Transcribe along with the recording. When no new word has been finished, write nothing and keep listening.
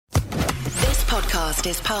podcast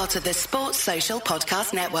is part of the Sports Social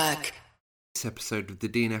Podcast Network. This episode of the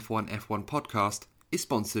DNF1 F1 podcast is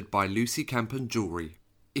sponsored by Lucy Campen Jewellery.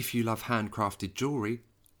 If you love handcrafted jewellery,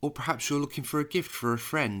 or perhaps you're looking for a gift for a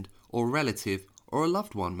friend or a relative or a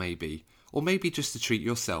loved one maybe, or maybe just to treat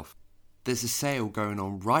yourself, there's a sale going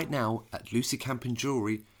on right now at Lucy Campen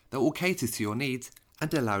Jewellery that will cater to your needs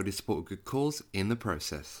and allow you to support a good cause in the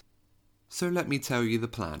process. So let me tell you the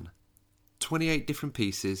plan. 28 different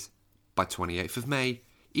pieces by 28th of May,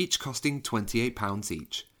 each costing £28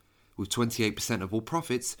 each, with 28% of all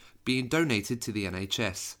profits being donated to the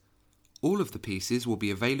NHS. All of the pieces will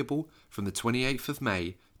be available from the 28th of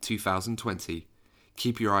May 2020.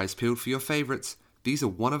 Keep your eyes peeled for your favourites. These are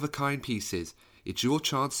one-of-a-kind pieces. It's your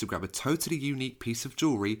chance to grab a totally unique piece of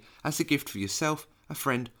jewellery as a gift for yourself, a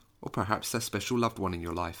friend, or perhaps a special loved one in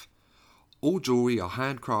your life. All jewellery are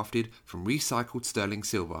handcrafted from recycled sterling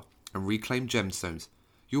silver and reclaimed gemstones.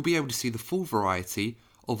 You'll be able to see the full variety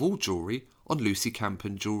of all jewellery on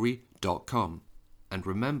lucycampenjewellery.com. And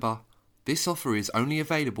remember, this offer is only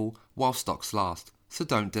available while stocks last, so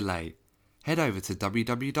don't delay. Head over to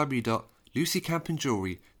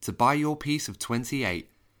www.lucycampenjewellery to buy your piece of 28.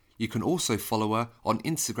 You can also follow her on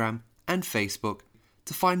Instagram and Facebook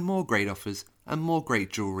to find more great offers and more great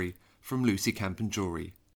jewellery from Lucy Campen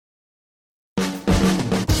Jewellery.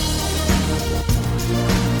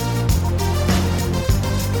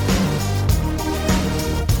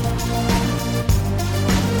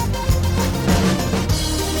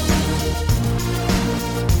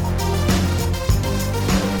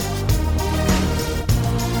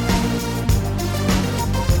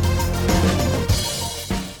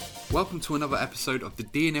 Welcome to another episode of the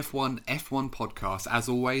DNF1 F1 podcast. As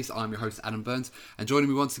always, I'm your host Adam Burns, and joining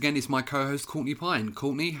me once again is my co-host Courtney Pine.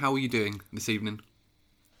 Courtney, how are you doing this evening?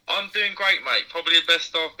 I'm doing great, mate. Probably the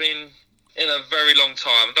best I've been in a very long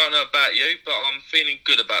time. I don't know about you, but I'm feeling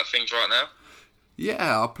good about things right now.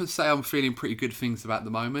 Yeah, I'll say I'm feeling pretty good things about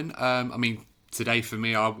the moment. Today for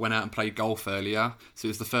me, I went out and played golf earlier, so it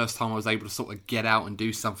was the first time I was able to sort of get out and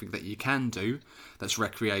do something that you can do that's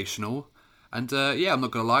recreational. And I'm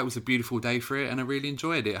not going to lie, it was a beautiful day for it, and I really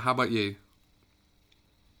enjoyed it. How about you?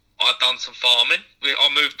 I've done some farming. I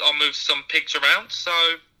moved some pigs around, so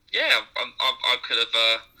yeah, I could have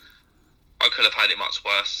had it much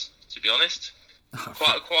worse, to be honest.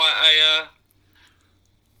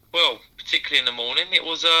 Particularly in the morning, it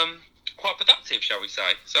was quite productive, shall we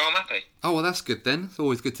say? So I'm happy. Oh well, that's good then. It's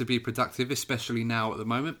always good to be productive, especially now at the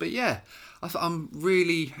moment. But yeah, I'm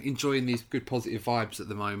really enjoying these good positive vibes at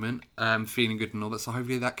the moment, feeling good and all that, so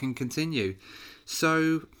hopefully that can continue.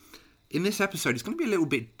 So, in this episode, it's going to be a little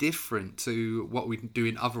bit different to what we do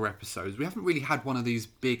in other episodes. We haven't really had one of these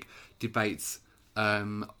big debates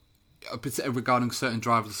regarding certain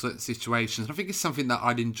drivers or certain situations. I think it's something that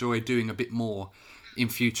I'd enjoy doing a bit more in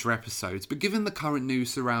future episodes. But given the current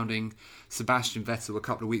news surrounding Sebastian Vettel a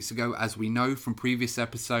couple of weeks ago, as we know from previous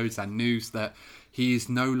episodes and news that he is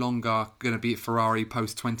no longer going to be at Ferrari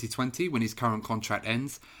post-2020 when his current contract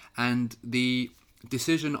ends, and the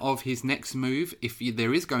decision of his next move, if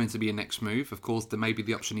there is going to be a next move, of course there may be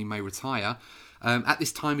the option he may retire, at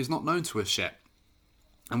this time is not known to us yet.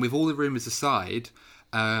 And with all the rumours aside,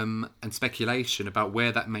 and speculation about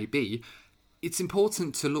where that may be, it's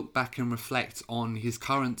important to look back and reflect on his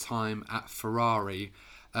current time at Ferrari.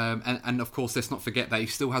 And of course, let's not forget that he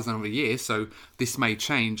still has another year, so this may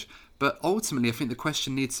change. But ultimately, I think the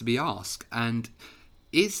question needs to be asked, and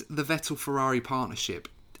is the Vettel-Ferrari partnership,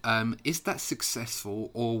 is that successful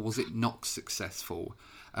or was it not successful?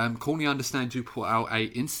 Courtney, I understand you put out a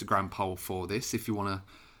Instagram poll for this, if you want to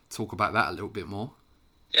talk about that a little bit more.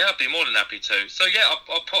 Yeah, I'd be more than happy to. So yeah, I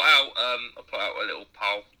put out a little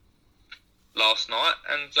poll last night,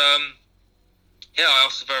 and I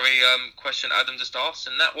asked the very question Adam just asked,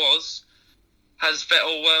 and that was, has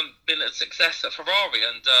Vettel been a success at Ferrari?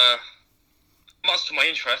 And much to my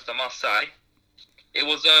interest, I must say, it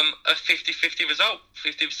was a 50-50 result.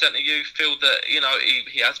 50% of you feel that he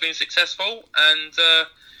has been successful, and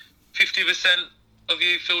 50% of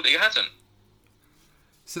you feel that he hasn't.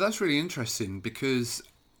 So that's really interesting, because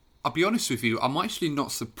I'll be honest with you, I'm actually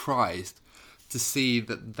not surprised to see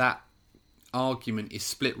that argument is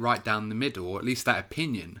split right down the middle, or at least that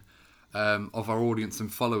opinion of our audience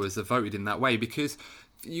and followers have voted in that way, because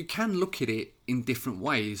you can look at it in different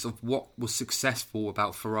ways of what was successful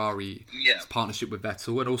about Ferrari's partnership with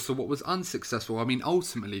Vettel and also what was unsuccessful. I mean,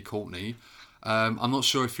 ultimately, Courtney, I'm not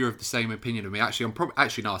sure if you're of the same opinion of me. Actually, I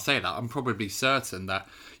say that. I'm probably certain that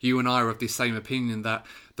you and I are of the same opinion that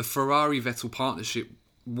the Ferrari-Vettel partnership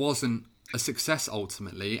wasn't a success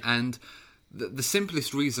ultimately, and the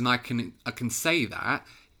simplest reason I can say that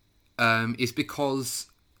is because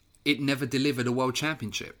it never delivered a world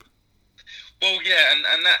championship. Well, yeah,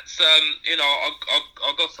 and that's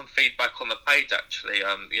I got some feedback on the page actually.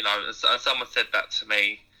 Someone said that to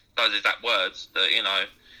me, those exact words, that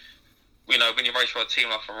when you race for a team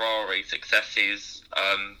like Ferrari, success is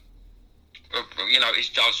it's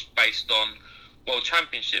judged based on world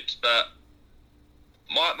championships. But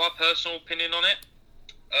my personal opinion on it,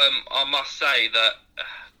 I must say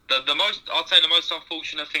that the most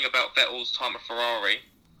unfortunate thing about Vettel's time at Ferrari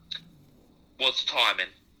was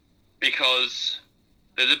timing, because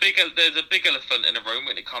there's a big elephant in the room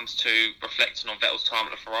when it comes to reflecting on Vettel's time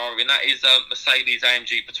at Ferrari, and that is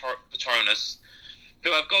Mercedes-AMG Petronas,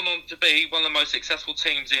 who have gone on to be one of the most successful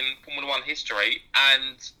teams in Formula One history.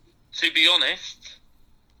 And to be honest,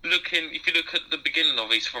 if you look at the beginning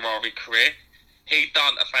of his Ferrari career, he'd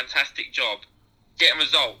done a fantastic job getting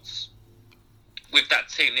results with that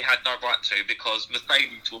team he had no right to, because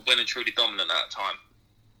Mercedes were well and truly dominant at that time.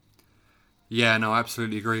 Yeah, no, I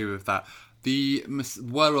absolutely agree with that. The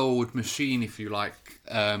well-oiled machine, if you like,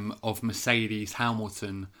 of Mercedes,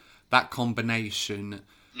 Hamilton, that combination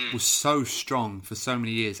was so strong for so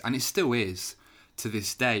many years, and it still is to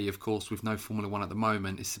this day. Of course, with no Formula One at the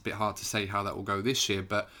moment, it's a bit hard to say how that will go this year,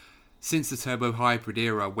 but since the turbo hybrid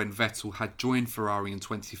era, when Vettel had joined Ferrari in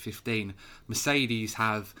 2015, Mercedes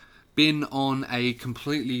have been on a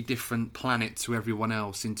completely different planet to everyone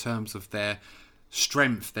else in terms of their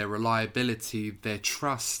strength, their reliability, their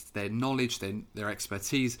trust, their knowledge, their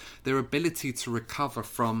expertise, their ability to recover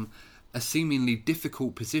from a seemingly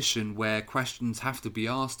difficult position where questions have to be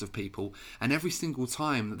asked of people. And every single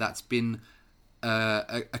time that's been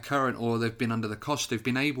occurrent, or they've been under the cosh, they've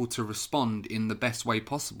been able to respond in the best way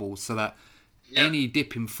possible, so that any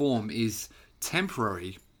dip in form is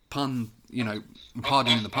temporary. Pardon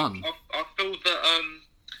the pun. I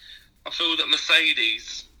feel that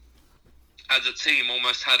Mercedes, as a team,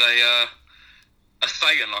 almost had a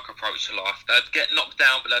Saiyan-like approach to life. They'd get knocked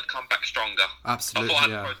down, but they'd come back stronger. Absolutely,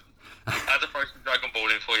 I had to throw some Dragon Ball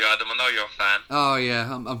in for you, Adam. I know you're a fan. Oh,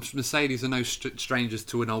 yeah. Mercedes are no strangers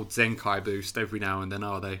to an old Zenkai boost every now and then,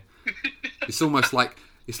 are they? It's almost like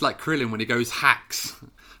Krillin when he goes hacks.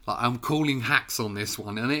 Like, I'm calling hacks on this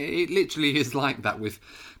one. And it literally is like that with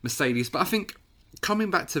Mercedes. But I think, coming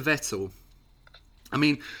back to Vettel, I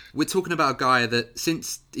mean, we're talking about a guy that,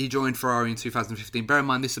 since he joined Ferrari in 2015, bear in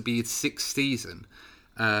mind this will be his 6th season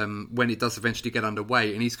when it does eventually get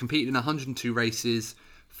underway, and he's competed in 102 races,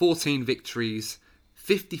 14 victories,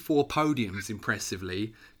 54 podiums,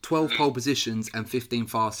 impressively, 12 pole positions, and 15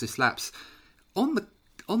 fastest laps. On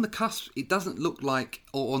the cusp, it doesn't look like,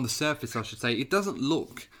 or on the surface, I should say, it doesn't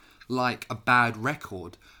look like a bad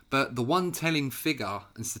record. But the one telling figure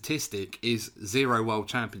and statistic is 0 world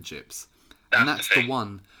championships. And that's the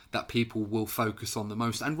one that people will focus on the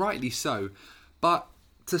most, and rightly so. But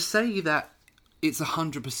to say that it's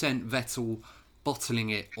 100% Vettel bottling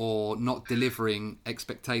it, or not delivering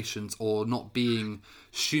expectations, or not being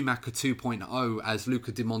Schumacher 2.0 as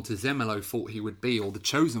Luca Di Montezemolo thought he would be, or the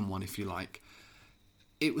chosen one, if you like,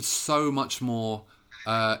 it was so much more.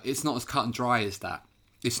 It's not as cut and dry as that.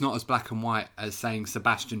 It's not as black and white as saying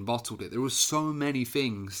Sebastian bottled it. There were so many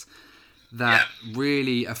things that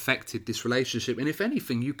really affected this relationship. And if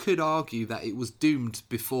anything, you could argue that it was doomed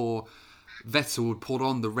before Vettel had put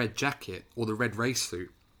on the red jacket or the red race suit.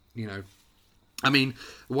 I mean,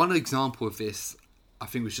 one example of this I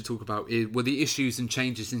think we should talk about were the issues and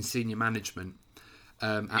changes in senior management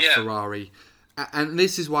at Ferrari. And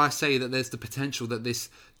this is why I say that there's the potential that this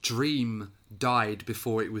dream died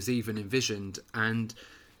before it was even envisioned. And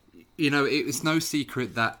it's no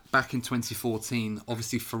secret that back in 2014,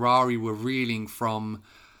 obviously Ferrari were reeling from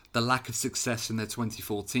the lack of success in their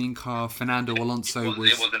 2014 car. Fernando Alonso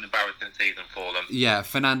was... It was an embarrassing season for them. Yeah,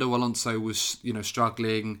 Fernando Alonso was,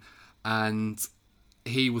 struggling, and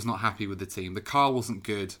he was not happy with the team. The car wasn't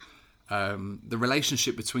good. The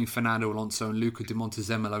relationship between Fernando Alonso and Luca Di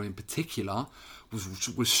Montezemolo in particular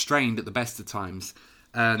was strained at the best of times.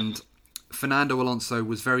 And Fernando Alonso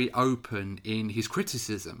was very open in his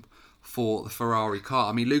criticism for the Ferrari car.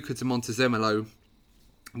 I mean, Luca Di Montezemolo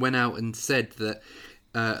went out and said that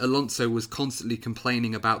Alonso was constantly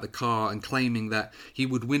complaining about the car and claiming that he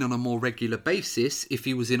would win on a more regular basis if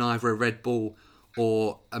he was in either a Red Bull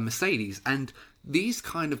or a Mercedes. And these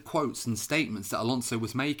kind of quotes and statements that Alonso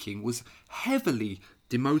was making was heavily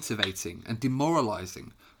demotivating and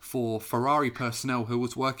demoralising for Ferrari personnel who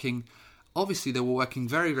was working... Obviously, they were working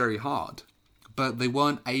very, very hard, but they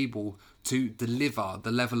weren't able to deliver the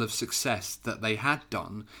level of success that they had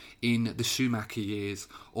done in the Schumacher years,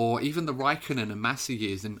 or even the Raikkonen and Massa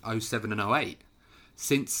years in 07 and 08.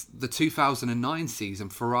 since the 2009 season,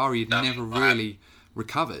 Ferrari had never really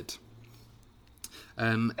recovered.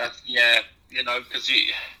 Because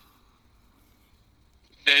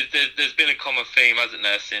there's been a common theme, hasn't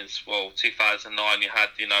there, since 2009. You had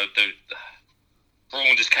the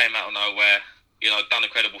Brawn just came out of nowhere, done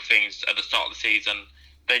incredible things at the start of the season.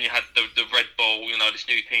 Then you had the Red Bull, this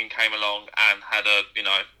new team came along and had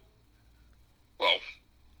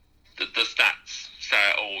the stats say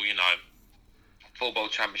it all, 4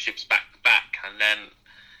 World Championships back to back, and then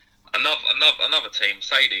another team,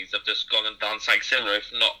 Mercedes, have just gone and done something similar,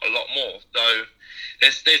 if not a lot more. So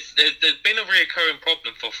there's been a reoccurring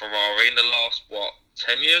problem for Ferrari in the last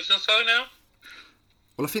 10 years or so now.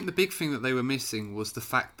 Well, I think the big thing that they were missing was the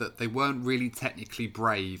fact that they weren't really technically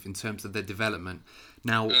brave in terms of their development.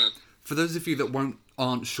 Now, for those of you that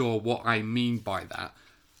aren't sure what I mean by that,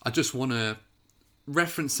 I just want to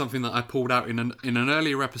reference something that I pulled out in an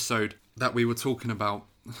earlier episode that we were talking about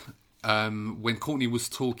when Courtney was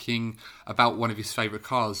talking about one of his favourite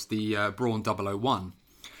cars, the Brawn 001.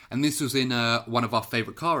 And this was in one of our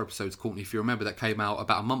favourite car episodes, Courtney, if you remember, that came out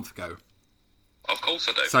about a month ago. Of course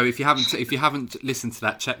I do. So if you haven't listened to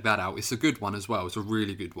that, check that out. It's a good one as well. It's a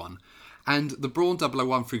really good one. And the Brawn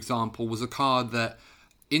 001, for example, was a car that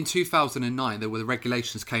in 2009 there were the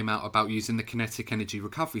regulations came out about using the kinetic energy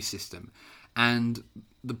recovery system. And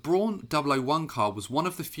the Brawn 001 car was one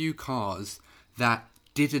of the few cars that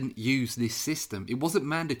didn't use this system. It wasn't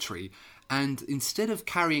mandatory. And instead of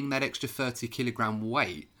carrying that extra 30 kilogram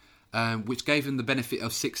weight, which gave them the benefit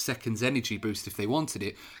of 6 seconds energy boost if they wanted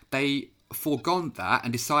it, they foregone that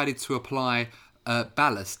and decided to apply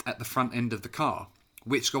ballast at the front end of the car,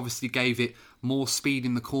 which obviously gave it more speed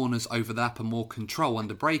in the corners over the lap and more control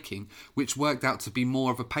under braking, which worked out to be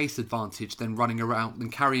more of a pace advantage than running around and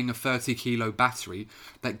carrying a 30 kilo battery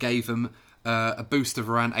that gave them a boost of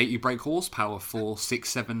around 80 brake horsepower for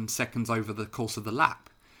 6-7 seconds over the course of the lap.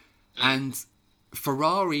 And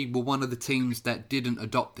Ferrari were one of the teams that didn't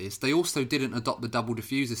adopt this. They also didn't adopt the double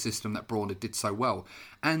diffuser system that Brawn did so well.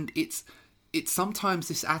 And it's sometimes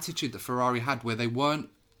this attitude that Ferrari had where they weren't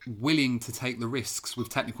willing to take the risks with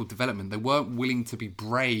technical development. They weren't willing to be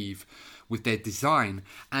brave with their design.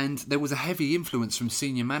 And there was a heavy influence from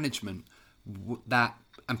senior management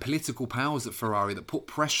and political powers at Ferrari that put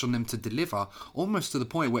pressure on them to deliver, almost to the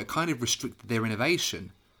point where it kind of restricted their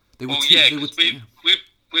innovation.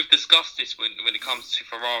 We've discussed this when it comes to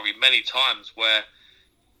Ferrari many times, where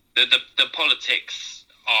the politics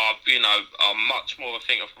are much more a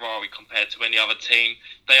thing of Ferrari compared to any other team.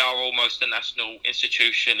 They are almost a national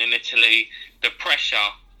institution in Italy. The pressure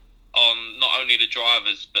on not only the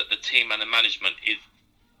drivers but the team and the management is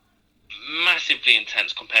massively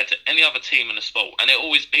intense compared to any other team in the sport, and it'll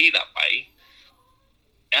always be that way,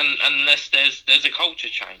 and unless there's a culture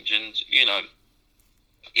change. And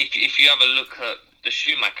if you have a look at the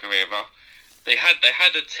Schumacher era, they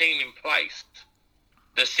had a team in place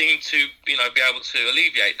that seemed to be able to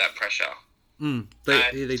alleviate that pressure.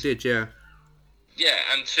 They did, yeah. Yeah,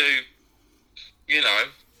 and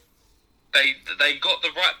they got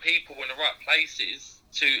the right people in the right places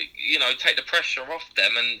to take the pressure off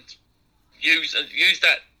them and use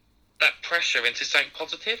that pressure into something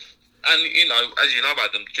positive. And as you know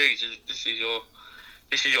about them, geez, this is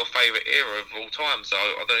your favourite era of all time, so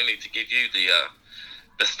I don't need to give you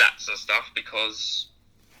the stats and stuff because,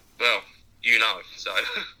 well, so.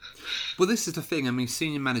 Well, this is the thing. I mean,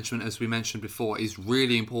 senior management, as we mentioned before, is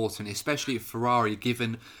really important, especially at Ferrari,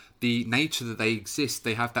 given the nature that they exist.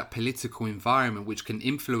 They have that political environment which can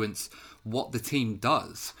influence what the team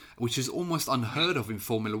does, which is almost unheard of in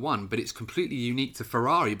Formula One, but it's completely unique to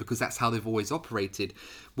Ferrari because that's how they've always operated,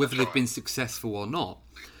 whether they've been successful or not.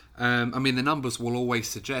 I mean, the numbers will always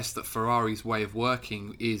suggest that Ferrari's way of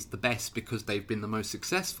working is the best because they've been the most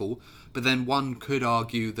successful, but then one could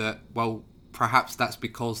argue that, well, perhaps that's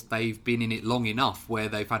because they've been in it long enough where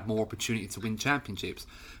they've had more opportunity to win championships,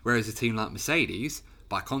 whereas a team like Mercedes,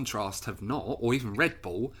 by contrast, have not, or even Red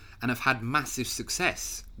Bull, and have had massive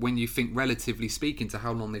success when you think, relatively speaking, to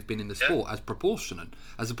how long they've been in the sport as a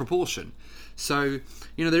proportion. So,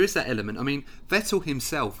 there is that element. I mean, Vettel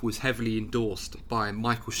himself was heavily endorsed by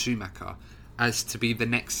Michael Schumacher as to be the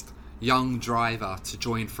next young driver to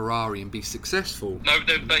join Ferrari and be successful. No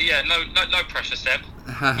pressure, Seb.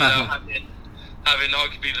 Having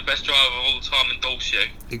arguably the best driver of all time endorse you.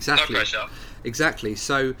 Exactly. No pressure. Exactly.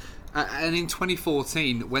 So, and in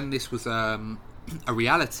 2014, when this was a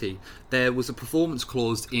reality, there was a performance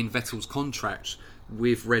clause in Vettel's contract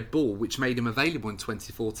with Red Bull, which made him available in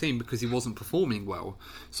 2014 because he wasn't performing well.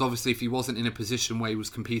 So obviously if he wasn't in a position where he was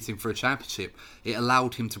competing for a championship, it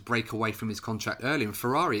allowed him to break away from his contract early, and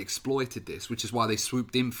Ferrari exploited this, which is why they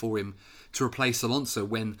swooped in for him to replace Alonso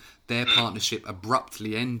when their partnership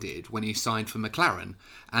abruptly ended when he signed for McLaren.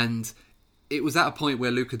 And it was at a point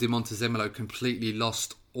where Luca Di Montezemolo completely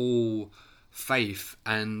lost all faith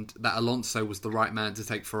and that Alonso was the right man to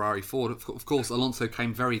take Ferrari forward. Of course, Alonso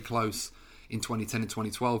came very close in 2010 and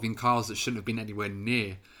 2012 in cars that shouldn't have been anywhere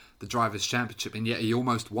near the Drivers' Championship, and yet he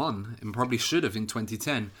almost won, and probably should have in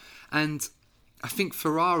 2010. And I think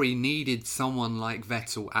Ferrari needed someone like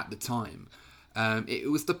Vettel at the time.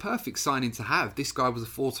 It was the perfect signing to have. This guy was a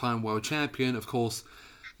 4-time world champion. Of course,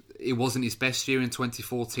 it wasn't his best year in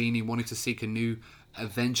 2014. He wanted to seek a new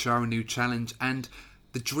adventure, a new challenge, and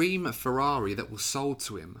the dream of Ferrari that was sold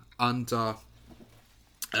to him under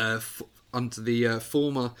the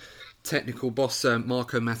former technical boss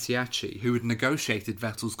Marco Mattiacci, who had negotiated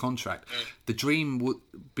Vettel's contract. The dream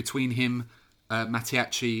between him,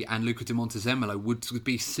 Mattiacci, and Luca Di Montezemolo would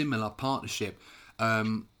be similar partnership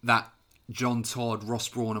that John Todd, Ross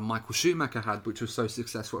Brawn and Michael Schumacher had, which was so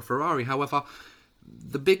successful at Ferrari. However,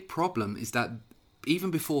 the big problem is that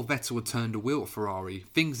even before Vettel had turned a wheel at Ferrari,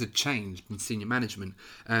 things had changed in senior management.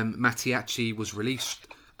 Mattiacci was released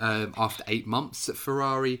after 8 months at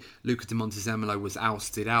Ferrari. Luca Di Montezemolo was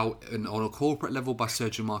ousted out on a corporate level by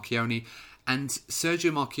Sergio Marchionne. And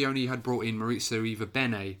Sergio Marchionne had brought in Maurizio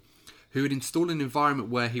Ivabene, who had installed an environment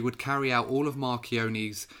where he would carry out all of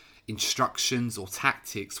Marchionne's instructions or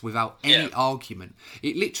tactics without any argument.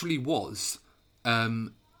 It literally was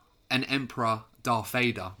an Emperor Darth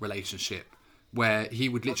Vader relationship, where he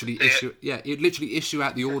would literally issue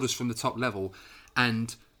out the orders from the top level,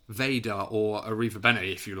 and Vader, or Arriva Bene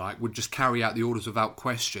if you like, would just carry out the orders without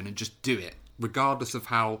question and just do it, regardless of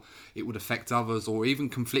how it would affect others or even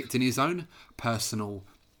conflict in his own personal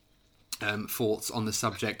thoughts on the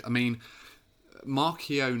subject. I mean,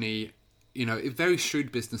 Marchionne, a very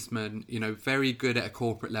shrewd businessman, very good at a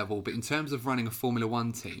corporate level, but in terms of running a Formula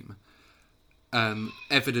One team,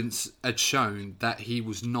 evidence had shown that he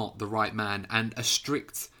was not the right man, and a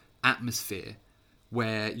strict atmosphere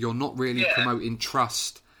where you're not really promoting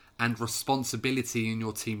trust and responsibility in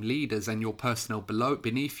your team leaders and your personnel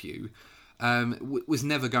beneath you was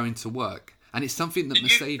never going to work. And it's something that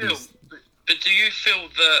Mercedes... But do you feel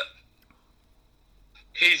that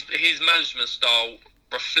his management style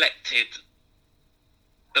reflected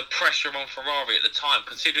the pressure on Ferrari at the time,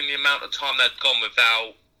 considering the amount of time they'd gone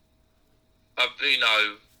without a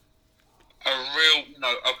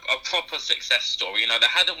proper success story? They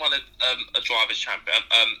hadn't won a drivers'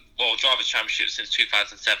 championship since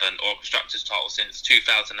 2007, or a constructors' title since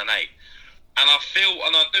 2008. And I feel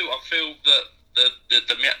that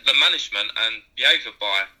the management and behaviour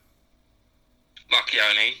by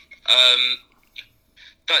Marchionne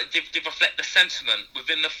did reflect the sentiment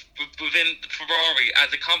within Ferrari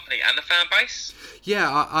as a company and the fan base.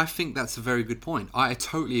 Yeah, I think that's a very good point. I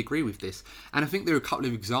totally agree with this. And I think there are a couple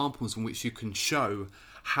of examples in which you can show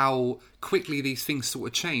how quickly these things sort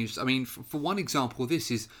of changed. I mean, for one example, this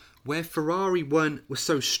is where Ferrari was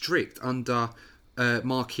so strict under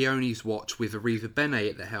Marchionne's watch with Arriva Bene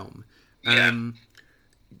at the helm.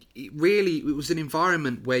 It was an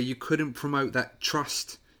environment where you couldn't promote that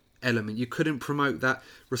trust element. You couldn't promote that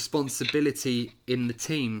responsibility in the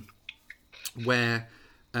team where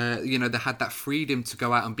they had that freedom to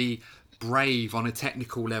go out and be brave on a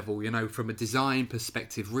technical level, from a design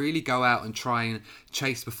perspective, really go out and try and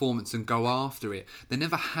chase performance and go after it. They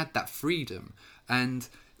never had that freedom. And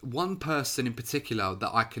one person in particular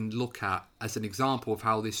that I can look at as an example of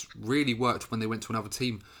how this really worked when they went to another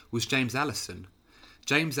team was James Allison.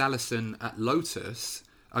 James Allison at Lotus,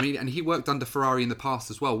 and he worked under Ferrari in the past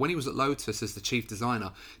as well. When he was at Lotus as the chief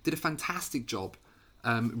designer, did a fantastic job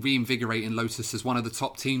reinvigorating Lotus as one of the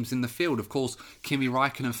top teams in the field. Of course, Kimi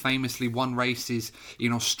Räikkönen famously won races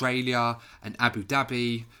in Australia and Abu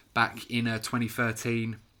Dhabi back in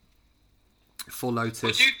 2013 for Lotus.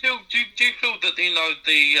 Well, do you feel that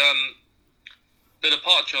the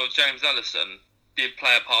departure of James Allison did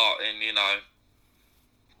play a part in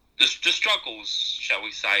the struggles, shall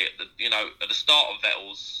we say, at the start of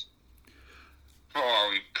Vettel's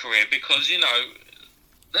Ferrari career? Because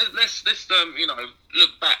let's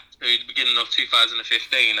look back to the beginning of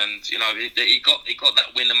 2015, and he got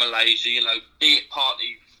that win in Malaysia. Be it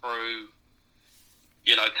partly through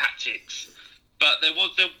tactics, but there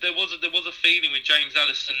was a feeling with James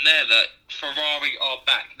Allison there that Ferrari are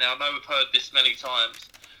back. Now I know we've heard this many times,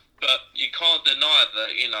 but you can't deny that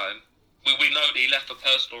we know that he left for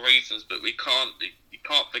personal reasons, but you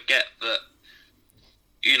can't forget that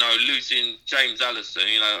losing James Allison,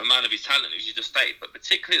 a man of his talent, as you just stated, but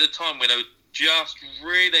particularly at the time when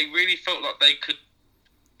they really felt like they could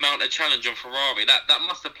mount a challenge on Ferrari. That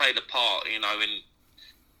must have played a part, in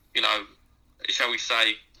shall we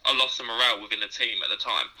say, a loss of morale within the team at the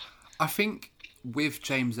time. I think with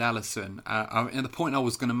James Allison, and the point I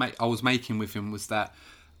was making with him was that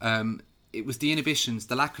it was the inhibitions,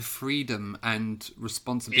 the lack of freedom and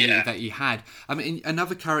responsibility that he had. I mean,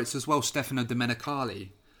 another character as well, Stefano Domenicali,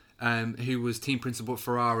 who was team principal at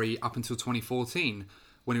Ferrari up until 2014,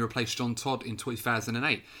 when he replaced John Todd in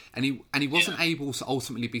 2008, and he wasn't able to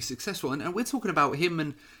ultimately be successful. And we're talking about him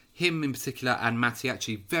in particular, and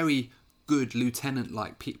Mattiacci, very good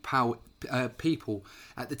lieutenant-like people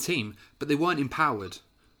at the team, but they weren't empowered.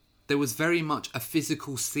 There was very much a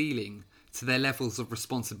physical ceiling to their levels of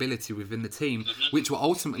responsibility within the team, which were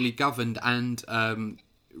ultimately governed and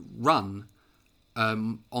run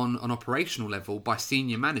on an operational level by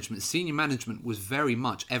senior management. Senior management was very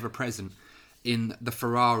much ever present in the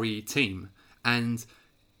Ferrari team, and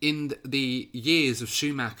in the years of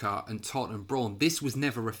Schumacher and Todt and Brawn, this was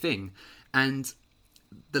never a thing. And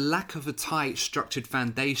the lack of a tight, structured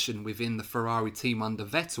foundation within the Ferrari team under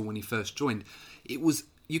Vettel when he first joined,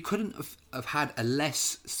 you couldn't have had a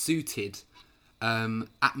less suited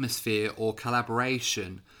atmosphere or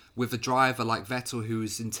collaboration with a driver like Vettel, who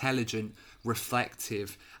is intelligent,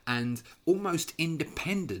 reflective, and almost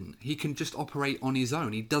independent. He can just operate on his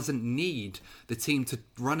own. He doesn't need the team to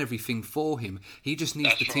run everything for him. He just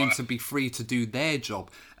needs the team to be free to do their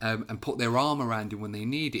job and put their arm around him when they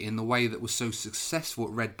need it, in the way that was so successful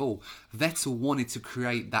at Red Bull. Vettel wanted to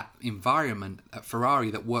create that environment at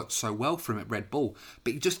Ferrari that worked so well for him at Red Bull,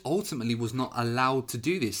 but he just ultimately was not allowed to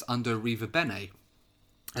do this under Riva Bene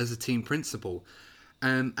as a team principal.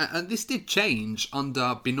 And this did change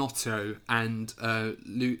under Binotto and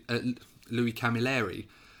Louis Camilleri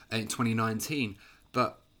in 2019.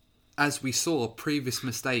 But as we saw, previous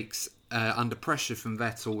mistakes under pressure from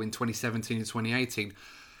Vettel in 2017 and 2018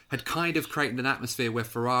 had kind of created an atmosphere where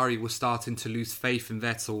Ferrari was starting to lose faith in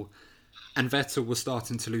Vettel, and Vettel was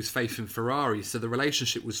starting to lose faith in Ferrari. So the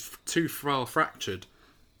relationship was too far fractured.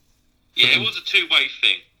 Yeah, it was a two-way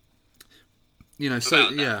thing.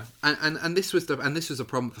 And this was a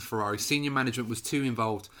problem for Ferrari. Senior management was too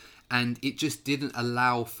involved, and it just didn't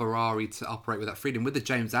allow Ferrari to operate with that freedom. With the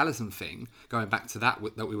James Allison thing, going back to that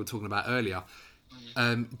we were talking about earlier,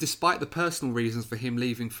 despite the personal reasons for him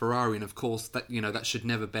leaving Ferrari, and of course that should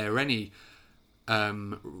never bear any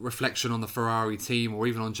reflection on the Ferrari team or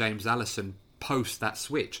even on James Allison post that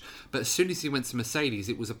switch. But as soon as he went to Mercedes,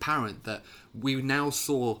 it was apparent that we now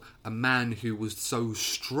saw a man who was so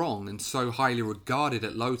strong and so highly regarded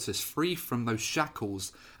at Lotus, free from those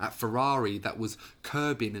shackles at Ferrari that was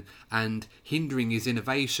curbing and hindering his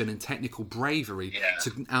innovation and technical bravery,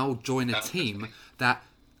 to now join a team that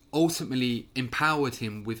ultimately empowered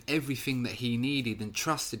him with everything that he needed and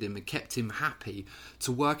trusted him and kept him happy,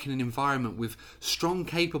 to work in an environment with strong,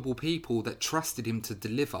 capable people that trusted him to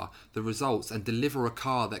deliver the results and deliver a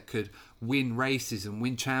car that could win races and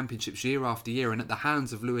win championships year after year. And at the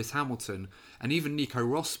hands of Lewis Hamilton and even Nico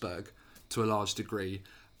Rosberg to a large degree,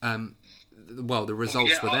 the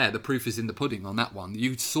results were there. The proof is in the pudding on that one.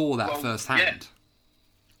 You saw that firsthand. Yeah.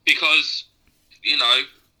 Because,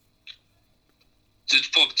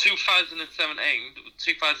 for 2017,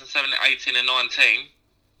 18 and 19,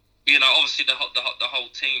 obviously the whole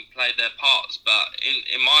team played their parts, but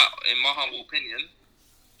in my humble opinion,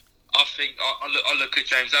 I think I look at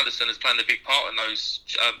James Allison as playing a big part in those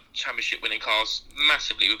championship winning cars,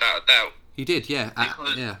 massively, without a doubt. He did, yeah.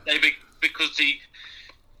 Because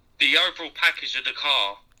the overall package of the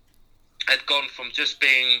car had gone from just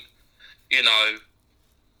being,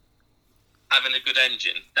 having a good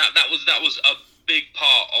engine. That was a big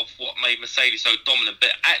part of what made Mercedes so dominant, but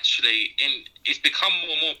actually it's become more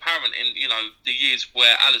and more apparent in the years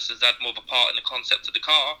where Allison's had more of a part in the concept of the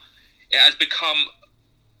car. It has become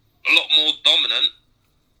a lot more dominant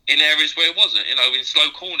in areas where it wasn't, in slow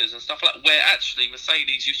corners and stuff like that, where actually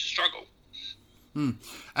Mercedes used to struggle.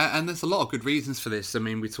 And there's a lot of good reasons for this. I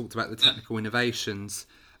mean, we talked about the technical innovations,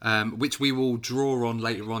 which we will draw on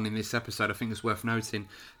later on in this episode. I think it's worth noting.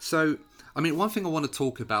 So, I mean, one thing I want to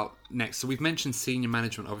talk about next, so we've mentioned senior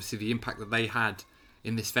management, obviously the impact that they had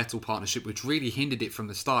in this Vettel partnership, which really hindered it from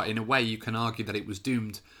the start. In a way, you can argue that it was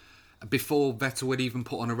doomed before Vettel had even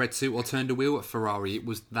put on a red suit or turned a wheel at Ferrari. It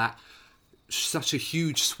was such a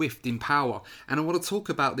huge swift in power. And I want to talk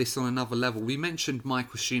about this on another level. We mentioned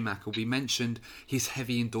Michael Schumacher. We mentioned his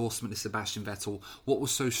heavy endorsement of Sebastian Vettel. What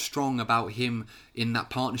was so strong about him in that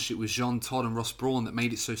partnership with Jean Todt and Ross Brawn that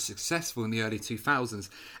made it so successful in the early 2000s.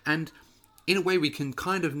 And in a way, we can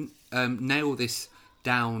kind of nail this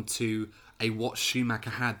down to what Schumacher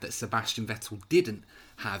had that Sebastian Vettel didn't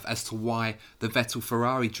have, as to why the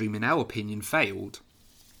Vettel-Ferrari dream, in our opinion, failed.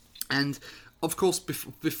 And, of course,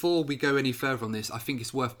 before we go any further on this, I think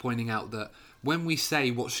it's worth pointing out that when we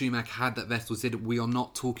say what Schumacher had that Vettel didn't, we are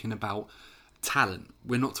not talking about talent.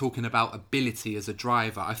 We're not talking about ability as a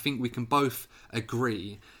driver. I think we can both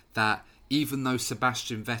agree that even though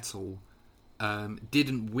Sebastian Vettel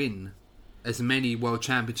didn't win as many world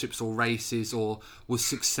championships or races, or was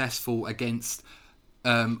successful against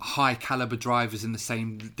high caliber drivers in the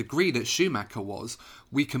same degree that Schumacher was,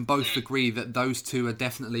 we can both agree that those two are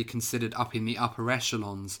definitely considered up in the upper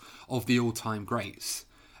echelons of the all-time greats.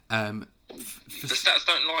 The stats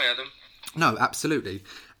don't lie, Adam. No, absolutely.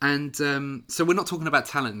 And so we're not talking about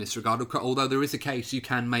talent in this regard, although there is a case you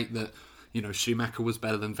can make that, Schumacher was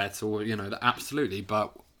better than Vettel, absolutely,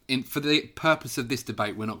 but for the purpose of this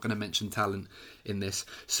debate, we're not going to mention talent in this.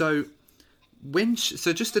 So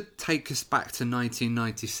just to take us back to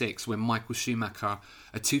 1996, when Michael Schumacher,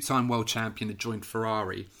 a two-time world champion, had joined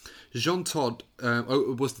Ferrari. Jean Todt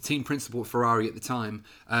was the team principal at Ferrari at the time,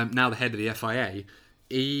 now the head of the FIA.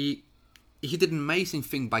 He did an amazing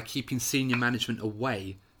thing by keeping senior management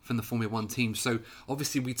away from the Formula One team. So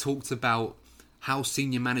obviously we talked about how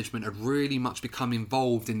senior management had really much become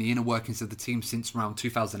involved in the inner workings of the team since around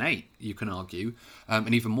 2008, you can argue,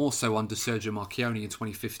 and even more so under Sergio Marchionne in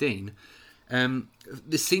 2015.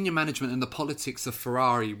 The senior management and the politics of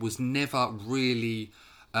Ferrari was never really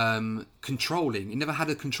controlling. It never had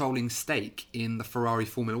a controlling stake in the Ferrari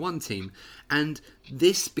Formula One team. And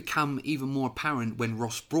this became even more apparent when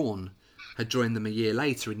Ross Brawn had joined them a year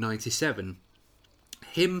later in 97.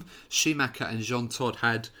 Him, Schumacher and Jean Todt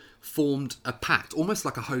had formed a pact, almost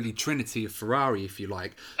like a holy trinity of Ferrari, if you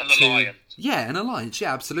like. An alliance. Yeah, an alliance,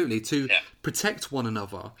 yeah, absolutely. To protect one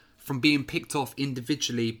another from being picked off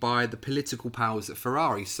individually by the political powers at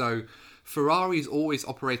Ferrari. So Ferrari's always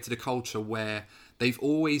operated a culture where they've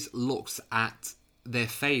always looked at their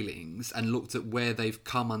failings and looked at where they've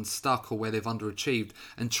come unstuck or where they've underachieved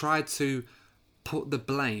and tried to put the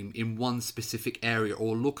blame in one specific area,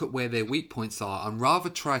 or look at where their weak points are and rather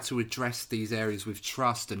try to address these areas with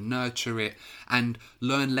trust and nurture it and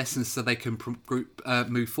learn lessons so they can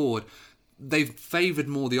move forward. They've favoured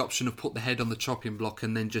more the option of put the head on the chopping block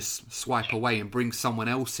and then just swipe away and bring someone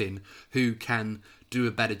else in who can do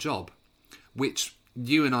a better job, which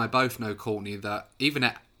you and I both know, Courtney, that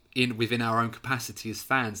even within our own capacity as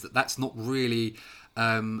fans, that's not really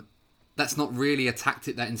a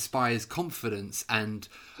tactic that inspires confidence and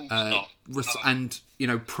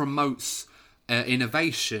promotes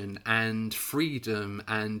innovation and freedom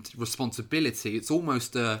and responsibility. It's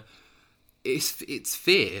almost it's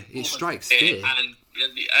fear. It strikes fear. And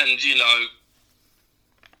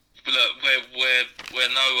look, we're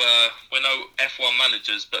no F1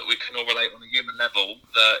 managers, but we can all relate on a human level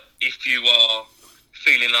that if you are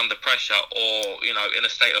feeling under pressure or in a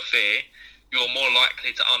state of fear, you're more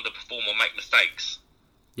likely to underperform or make mistakes.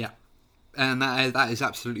 Yeah, and that is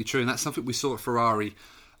absolutely true, and that's something we saw at Ferrari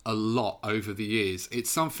a lot over the years. It's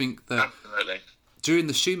something that during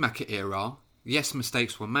the Schumacher era, yes,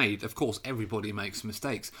 mistakes were made. Of course, everybody makes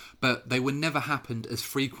mistakes, but they would never happen as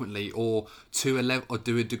frequently or to a level or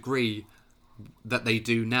to a degree that they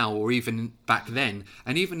do now, or even back then.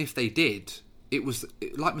 And even if they did, it was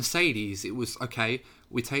like Mercedes. It was okay.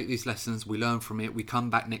 We take these lessons, we learn from it, we come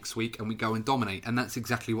back next week and we go and dominate. And that's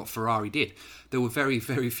exactly what Ferrari did. There were very,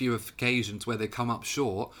 very few occasions where they come up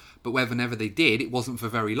short, but whenever they did, it wasn't for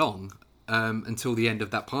very long, until the end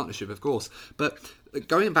of that partnership, of course. But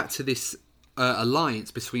going back to this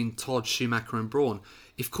alliance between Todt, Schumacher and Brawn,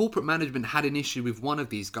 if corporate management had an issue with one of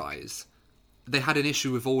these guys, they had an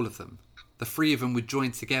issue with all of them. The three of them would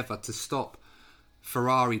join together to stop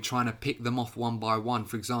Ferrari trying to pick them off one by one.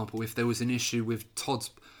 For example, if there was an issue with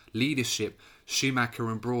Todd's leadership, Schumacher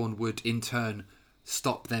and Brawn would in turn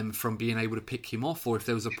stop them from being able to pick him off. Or if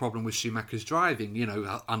there was a problem with Schumacher's driving,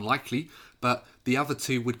 unlikely, but the other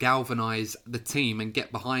two would galvanise the team and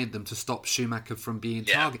get behind them to stop Schumacher from being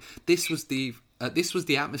targeted. This was the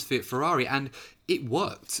atmosphere at Ferrari, and it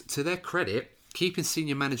worked to their credit, keeping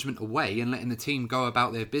senior management away and letting the team go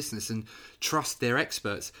about their business and trust their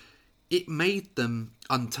experts. It made them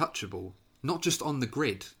untouchable, not just on the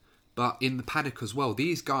grid, but in the paddock as well.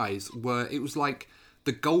 These guys it was like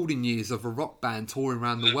the golden years of a rock band touring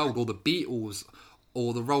around the world, or the Beatles,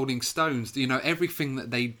 or the Rolling Stones. Everything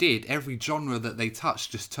that they did, every genre that they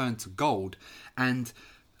touched just turned to gold. And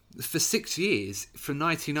for 6 years, from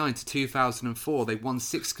 1999 to 2004, they won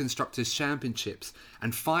 6 Constructors' Championships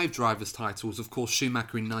and 5 Drivers' titles. Of course,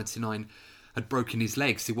 Schumacher in 1999 had broken his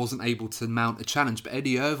legs. He wasn't able to mount a challenge. But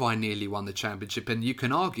Eddie Irvine nearly won the championship. And you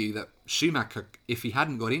can argue that Schumacher, if he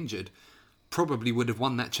hadn't got injured, probably would have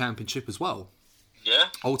won that championship as well. Yeah.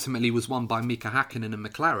 Ultimately was won by Mika Hakkinen and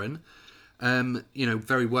McLaren.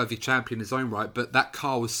 Very worthy champion in his own right. But that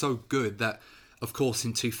car was so good that, of course,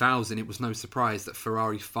 in 2000, it was no surprise that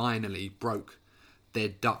Ferrari finally broke their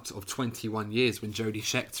duct of 21 years when Jody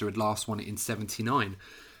Scheckter had last won it in 79.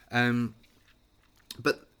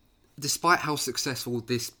 But despite how successful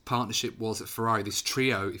this partnership was at Ferrari, this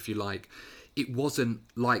trio, if you like, it wasn't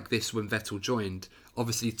like this when Vettel joined.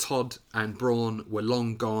 Obviously, Todd and Brawn were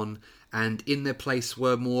long gone, and in their place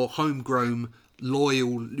were more homegrown,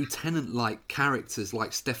 loyal, lieutenant-like characters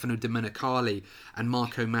like Stefano Domenicali and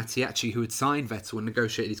Marco Mattiacci, who had signed Vettel and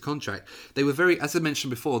negotiated his contract. They were very, as I mentioned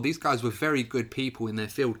before, these guys were very good people in their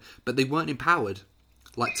field, but they weren't empowered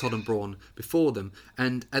like Todd and Brawn before them.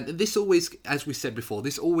 And this always, as we said before,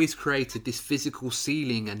 this always created this physical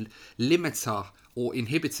ceiling and limiter or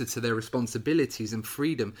inhibitor to their responsibilities and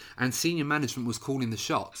freedom. And senior management was calling the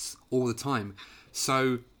shots all the time.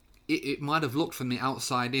 So it might have looked from the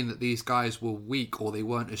outside in that these guys were weak or they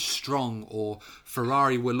weren't as strong, or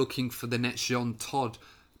Ferrari were looking for the next Jean Todt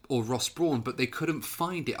or Ross Brawn, but they couldn't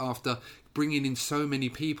find it after bringing in so many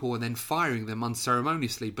people and then firing them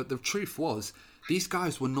unceremoniously. But the truth was, these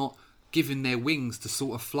guys were not given their wings to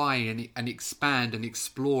sort of fly and expand and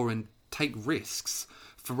explore and take risks.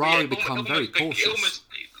 Ferrari become very cautious.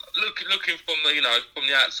 Looking from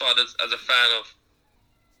the outside as a fan of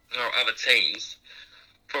other teams,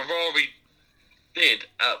 Ferrari did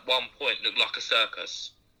at one point look like a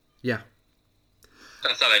circus. Yeah.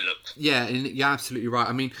 That's how they looked. Yeah, and you're absolutely right.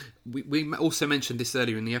 I mean, we also mentioned this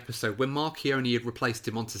earlier in the episode. When Marchione had replaced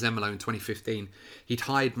Di Montezemolo in 2015, he'd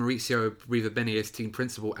hired Maurizio Arrivabene as team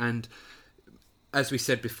principal. And as we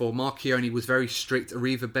said before, Marchione was very strict.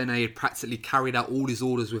 Arrivabene had practically carried out all his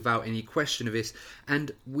orders without any question of this.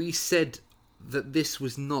 And we said that this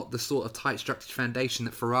was not the sort of tight structured foundation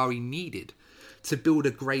that Ferrari needed to build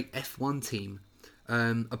a great F1 team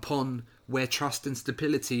upon where trust and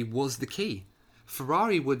stability was the key.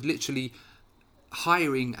 Ferrari were literally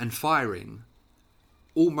hiring and firing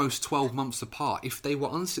almost 12 months apart. If they were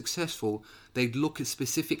unsuccessful, they'd look at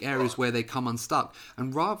specific areas where they come unstuck.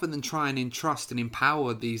 And rather than try and entrust and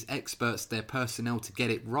empower these experts, their personnel, to get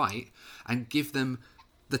it right and give them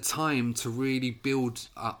the time to really build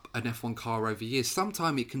up an F1 car over years,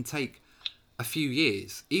 sometimes it can take a few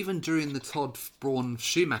years. Even during the Todd, Brawn,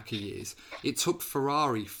 Schumacher years, it took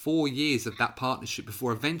Ferrari 4 years of that partnership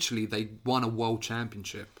before eventually they won a world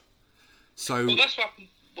championship. So that's what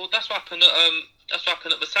happened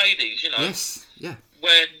at Mercedes. Yes, yeah.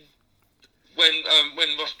 When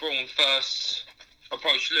Ross Brawn first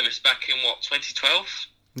approached Lewis back in 2012.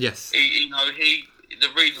 Yes. The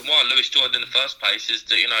reason why Lewis joined in the first place is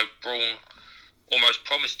that Brawn almost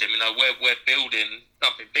promised him, we're building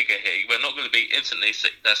something bigger here. We're not going to be instantly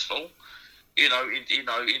successful.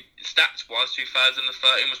 Stats wise,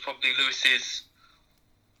 2013 was probably Lewis's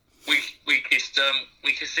weakest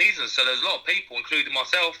season. So there's a lot of people, including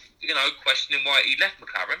myself, questioning why he left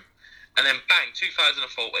McLaren. And then bang, 2014,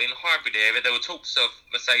 hybrid era, there were talks of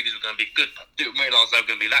Mercedes were going to be good, but didn't realise they were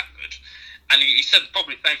going to be that good. And he said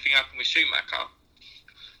probably the same thing happened with Schumacher.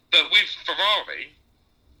 But with Ferrari,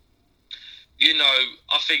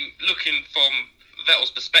 I think looking from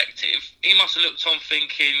Vettel's perspective, he must have looked on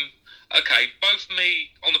thinking, okay, both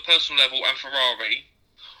me on the personal level and Ferrari,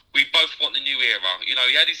 we both want the new era. He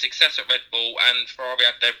had his success at Red Bull and Ferrari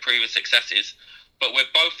had their previous successes, but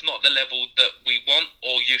we're both not the level that we want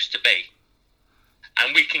or used to be.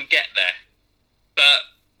 And we can get there. But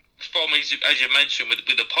from, as you mentioned, with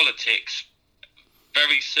the politics,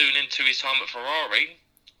 very soon into his time at Ferrari,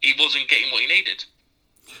 he wasn't getting what he needed.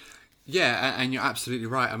 Yeah, and you're absolutely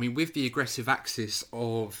right. I mean, with the aggressive axis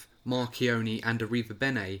of Marchione and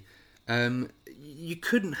Arrivabene, you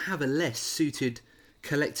couldn't have a less suited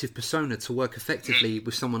collective persona to work effectively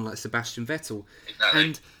with someone like Sebastian Vettel. Exactly.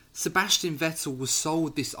 And Sebastian Vettel was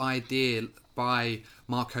sold this idea by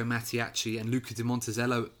Marco Mattiacci and Luca Di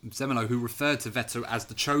Montezemolo, who referred to Vettel as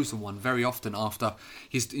the chosen one very often after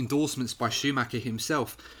his endorsements by Schumacher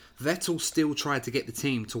himself. Vettel still tried to get the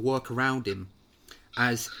team to work around him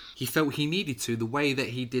as he felt he needed to, the way that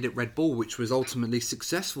he did at Red Bull, which was ultimately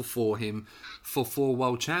successful for him for 4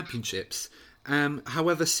 world championships.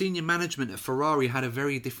 However, senior management at Ferrari had a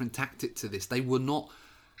very different tactic to this. They were not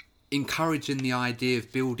encouraging the idea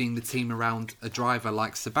of building the team around a driver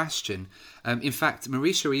like Sebastian. In fact,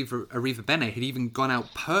 Mauricio Arrivabene had even gone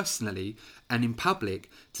out personally and in public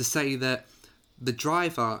to say that the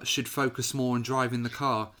driver should focus more on driving the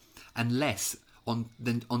car and less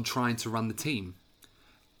on trying to run the team.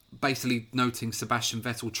 Basically noting Sebastian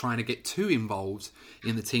Vettel trying to get too involved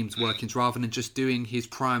in the team's workings rather than just doing his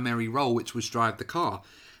primary role, which was drive the car.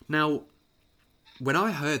 Now, when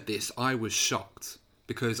I heard this, I was shocked,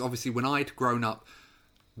 because obviously when I'd grown up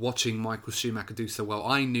watching Michael Schumacher do so well,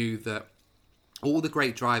 I knew that all the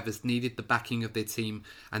great drivers needed the backing of their team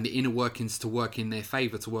and the inner workings to work in their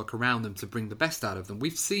favour, to work around them, to bring the best out of them.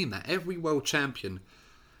 We've seen that. Every world champion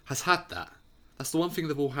has had that. That's the one thing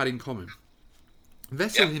they've all had in common.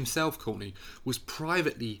 Vettel himself, Courtney, was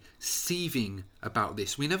privately seething about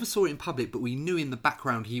this. We never saw it in public, but we knew in the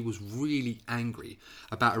background he was really angry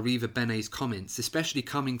about Arriva Bene's comments, especially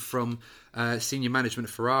coming from senior management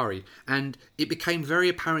of Ferrari. And it became very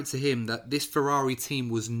apparent to him that this Ferrari team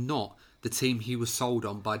was not the team he was sold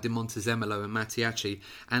on by De Montezemolo and Mattiacci.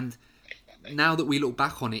 And now that we look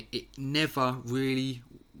back on it, it never really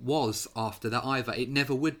was after that either. It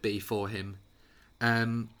never would be for him.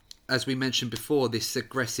 As we mentioned before, this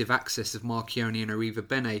aggressive access of Marchionni and Arriva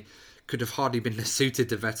Bene could have hardly been less suited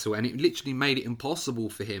to Vettel, and it literally made it impossible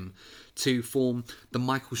for him to form the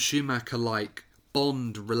Michael Schumacher-like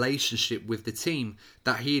bond relationship with the team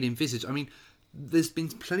that he had envisaged. I mean, there's been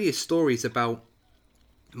plenty of stories about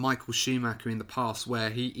Michael Schumacher in the past where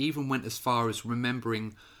he even went as far as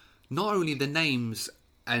remembering not only the names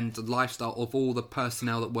and lifestyle of all the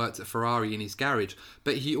personnel that worked at Ferrari in his garage,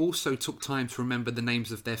 but he also took time to remember the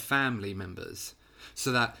names of their family members,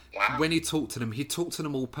 so that when he talked to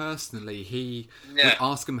them all personally. He would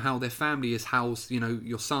ask them how their family is, how's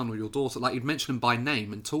your son or your daughter, like he'd mention them by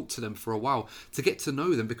name and talk to them for a while to get to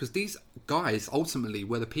know them, because these guys ultimately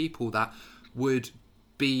were the people that would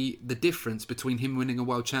be the difference between him winning a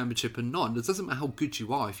world championship and not. And it doesn't matter how good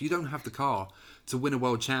you are, if you don't have the car to win a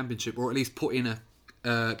world championship, or at least put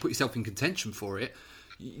yourself in contention for it,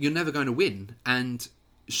 you're never going to win. And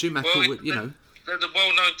Schumacher there's a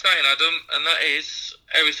well-known saying, Adam, and that is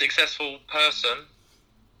every successful person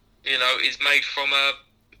is made from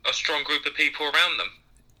a strong group of people around them.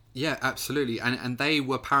 Yeah, absolutely, and they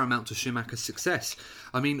were paramount to Schumacher's success.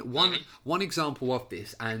 I mean, one example of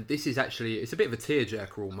this, and this is actually, it's a bit of a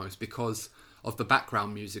tearjerker almost because of the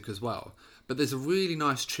background music as well, but there's a really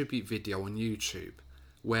nice tribute video on YouTube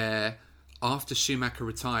where after Schumacher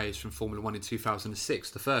retires from Formula 1 in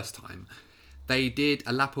 2006, the first time, they did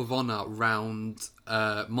a lap of honour round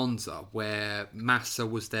Monza, where Massa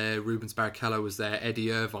was there, Rubens Barrichello was there,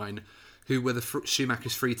 Eddie Irvine, who were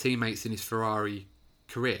Schumacher's three teammates in his Ferrari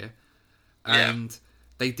career. And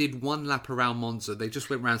they did one lap around Monza. They just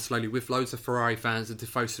went around slowly with loads of Ferrari fans, and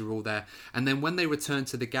Tifosi were all there. And then when they returned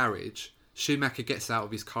to the garage, Schumacher gets out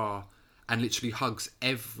of his car and literally hugs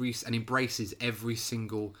and embraces every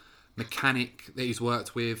single mechanic that he's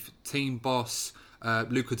worked with, team boss,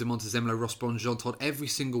 Luca de Montezemolo, Ross Brawn, Jean Todt, every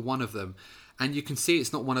single one of them. And you can see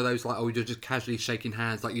it's not one of those like, oh, you're just casually shaking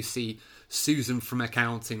hands like you see Susan from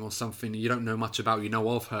accounting or something you don't know much about,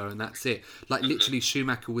 of her, and that's it. Like literally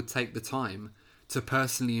Schumacher would take the time to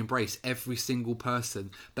personally embrace every single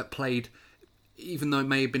person that played, even though it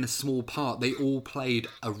may have been a small part, they all played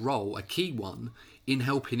a role, a key one, in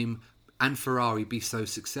helping him and Ferrari be so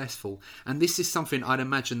successful. And this is something I'd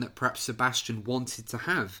imagine that perhaps Sebastian wanted to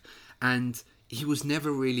have, and he was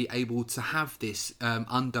never really able to have this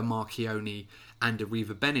under Marchionni and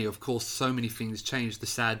Arriva Bene. Of course, so many things changed. The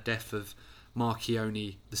sad death of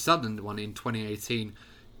Marchionni, the sudden one in 2018,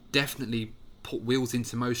 definitely put wheels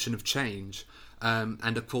into motion of change.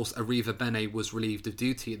 And of course, Arriva Bene was relieved of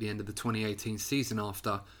duty at the end of the 2018 season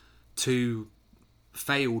after two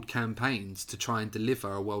failed campaigns to try and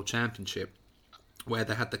deliver a world championship where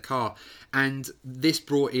they had the car. And this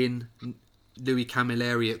brought in Louis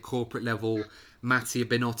Camilleri at corporate level, Mattia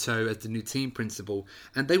Binotto as the new team principal,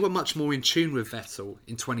 and they were much more in tune with Vettel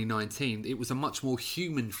in 2019. It was a much more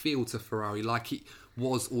human feel to Ferrari, like it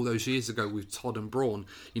was all those years ago with Todd and Brawn.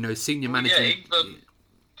 Senior management. Yeah,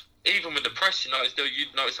 even with the press,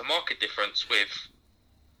 you'd notice a marked difference with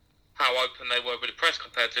how open they were with the press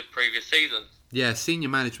compared to previous seasons. Yeah, senior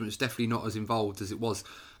management was definitely not as involved as it was.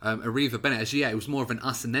 Arriva Bene, it was more of an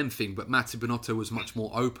us and them thing, but Mattia Binotto was much more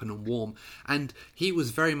open and warm, and he was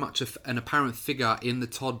very much an apparent figure in the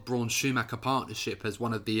Todd Brawn Schumacher partnership as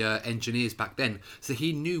one of the engineers back then, so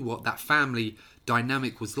he knew what that family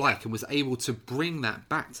dynamic was like and was able to bring that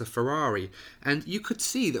back to Ferrari. And you could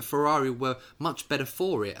see that Ferrari were much better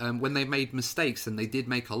for it when they made mistakes, and they did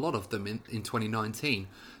make a lot of them in 2019.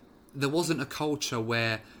 There wasn't a culture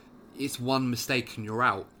where it's one mistake and you're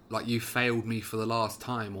out, like you failed me for the last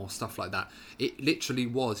time or stuff like that. It literally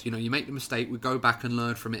was, you make the mistake, we go back and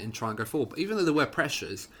learn from it and try and go forward. But even though there were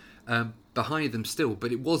pressures behind them still,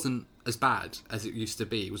 but it wasn't as bad as it used to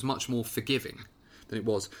be. It was much more forgiving than it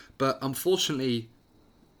was. But unfortunately,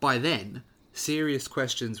 by then, serious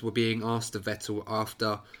questions were being asked of Vettel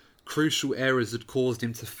after crucial errors had caused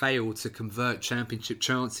him to fail to convert championship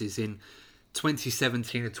chances in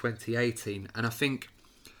 2017 and 2018. And I think,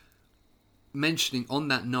 mentioning on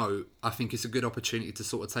that note, I think it's a good opportunity to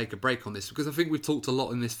sort of take a break on this, because I think we've talked a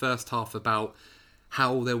lot in this first half about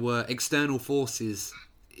how there were external forces,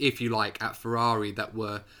 if you like, at Ferrari that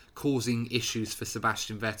were causing issues for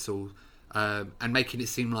Sebastian Vettel, and making it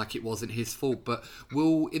seem like it wasn't his fault. But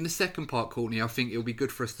in the second part, Courtney, I think it'll be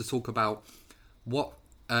good for us to talk about what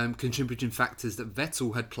contributing factors that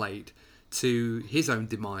Vettel had played to his own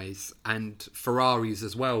demise, and Ferrari's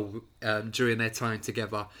as well, during their time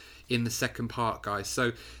together in the second part, guys.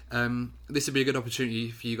 So this would be a good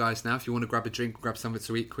opportunity for you guys now. If you want to grab a drink, grab something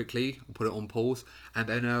to eat quickly, put it on pause, and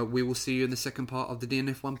then we will see you in the second part of the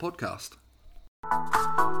DNF1 podcast.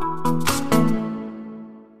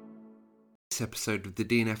 This episode of the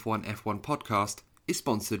DNF1 F1 podcast is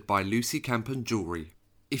sponsored by Lucy Campen Jewellery.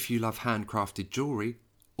 If you love handcrafted jewellery,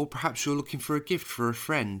 or perhaps you're looking for a gift for a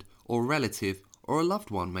friend or a relative or a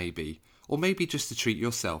loved one maybe, or maybe just to treat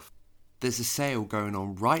yourself, there's a sale going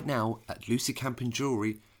on right now at Lucy Campen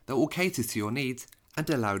Jewellery that will cater to your needs and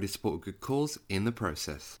allow you to support a good cause in the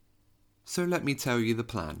process. So let me tell you the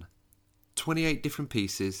plan. 28 different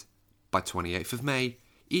pieces by 28th of May,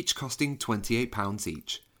 each costing £28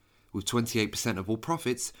 each, with 28% of all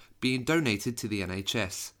profits being donated to the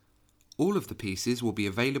NHS. All of the pieces will be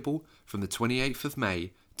available from the 28th of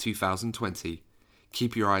May 2020.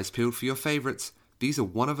 Keep your eyes peeled for your favourites. These are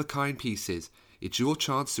one-of-a-kind pieces. It's your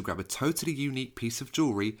chance to grab a totally unique piece of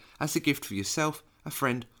jewellery as a gift for yourself, a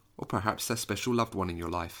friend, or perhaps a special loved one in your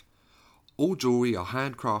life. All jewellery are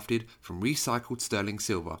handcrafted from recycled sterling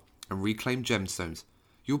silver and reclaimed gemstones.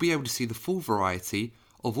 You'll be able to see the full variety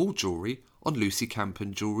of all jewellery on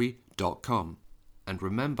lucycampenjewellery.com. And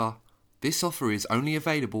remember, this offer is only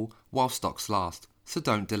available while stocks last, so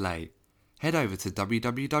don't delay. Head over to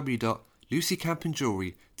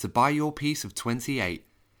www.lucycampenjewellery to buy your piece of 28.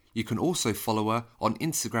 You can also follow her on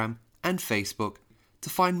Instagram and Facebook to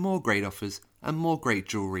find more great offers and more great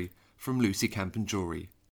jewellery from Lucy Campen Jewellery.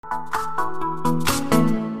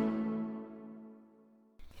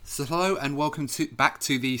 So hello and welcome back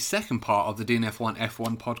to the second part of the DNF1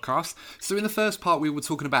 F1 podcast. So in the first part we were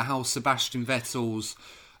talking about how Sebastian Vettel's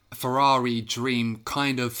Ferrari dream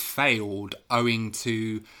kind of failed owing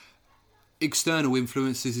to external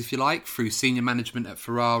influences, if you like, through senior management at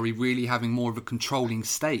Ferrari really having more of a controlling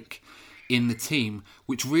stake in the team,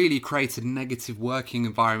 which really created a negative working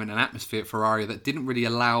environment and atmosphere at Ferrari that didn't really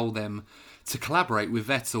allow them to collaborate with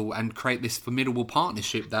Vettel and create this formidable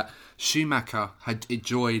partnership that Schumacher had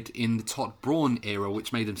enjoyed in the Todd Braun era,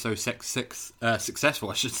 which made them so successful,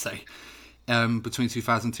 I should say, between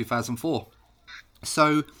 2000 and 2004.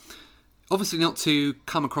 So, obviously not to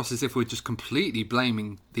come across as if we're just completely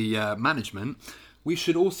blaming the management, we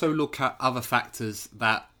should also look at other factors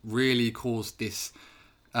that really caused this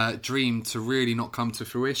dream to really not come to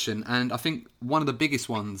fruition. And I think one of the biggest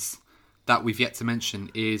ones that we've yet to mention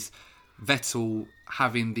is Vettel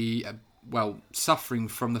having suffering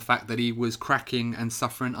from the fact that he was cracking and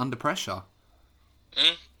suffering under pressure.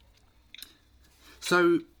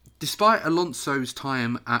 So, despite Alonso's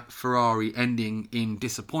time at Ferrari ending in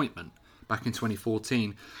disappointment back in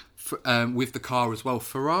 2014, with the car as well,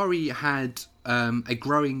 Ferrari had a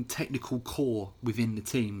growing technical core within the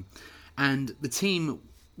team. And the team,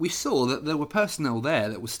 we saw that there were personnel there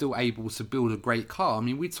that were still able to build a great car. I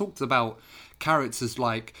mean, we talked about characters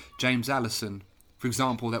like James Allison, for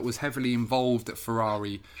example, that was heavily involved at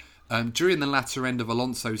Ferrari during the latter end of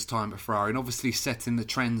Alonso's time at Ferrari, and obviously setting the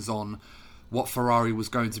trends on what Ferrari was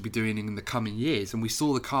going to be doing in the coming years. And we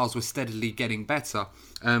saw the cars were steadily getting better.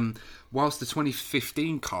 Whilst the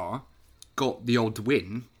 2015 car got the odd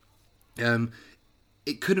win,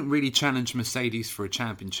 it couldn't really challenge Mercedes for a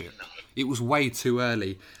championship. It was way too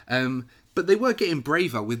early. But they were getting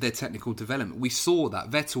braver with their technical development. We saw that.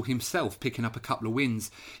 Vettel himself picking up a couple of wins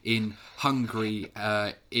in Hungary,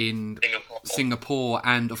 in Singapore,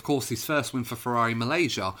 and of course his first win for Ferrari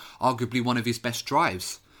Malaysia, arguably one of his best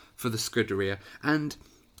drives for the Scuderia. And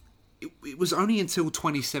it was only until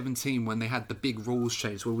 2017 when they had the big rules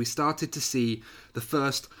change where we started to see the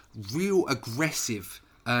first real aggressive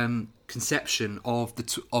conception of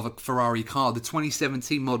a Ferrari car. The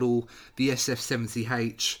 2017 model, the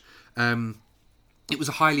SF70H, it was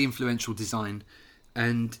a highly influential design,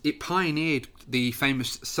 and it pioneered the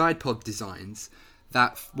famous side pod designs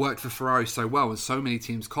that worked for Ferrari so well and so many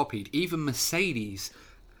teams copied. Even Mercedes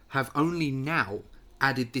have only now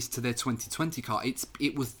added this to their 2020 car.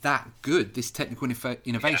 It was that good, this technical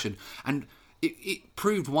innovation. And it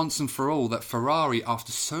proved once and for all that Ferrari,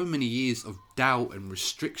 after so many years of doubt and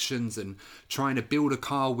restrictions and trying to build a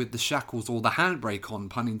car with the shackles or the handbrake on,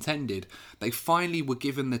 pun intended, they finally were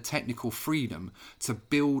given the technical freedom to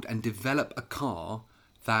build and develop a car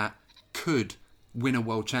that could win a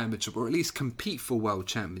world championship, or at least compete for a world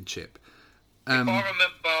championship. If I remember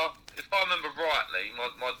rightly,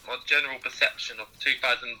 my general perception of the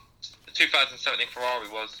 2017 Ferrari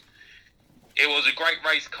was, it was a great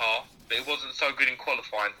race car, but it wasn't so good in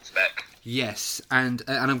qualifying spec. Yes, and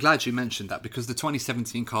I'm glad you mentioned that, because the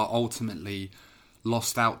 2017 car ultimately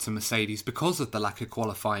lost out to Mercedes because of the lack of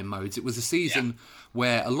qualifying modes. It was a season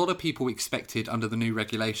where a lot of people expected, under the new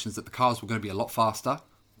regulations, that the cars were going to be a lot faster.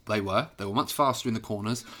 They were much faster in the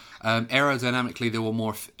corners. Aerodynamically, they were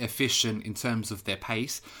more efficient in terms of their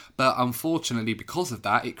pace. But unfortunately, because of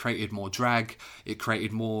that, it created more drag. It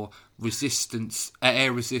created more resistance,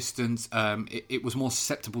 air resistance. It was more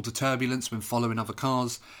susceptible to turbulence when following other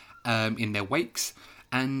cars in their wakes.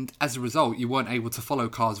 And as a result, you weren't able to follow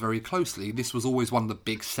cars very closely. This was always one of the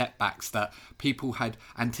big setbacks that people had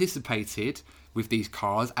anticipated with these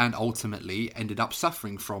cars and ultimately ended up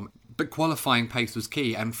suffering from. But qualifying pace was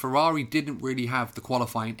key, and Ferrari didn't really have the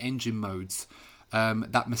qualifying engine modes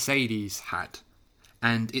that Mercedes had.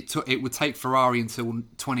 And it would take Ferrari until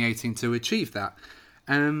 2018 to achieve that.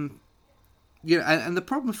 And the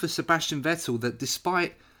problem for Sebastian Vettel, that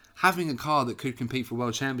despite having a car that could compete for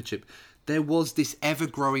World Championship, there was this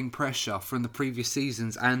ever-growing pressure from the previous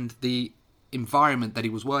seasons and the environment that he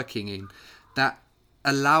was working in that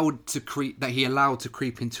he allowed to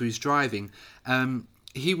creep into his driving.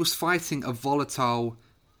 He was fighting a volatile,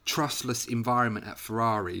 trustless environment at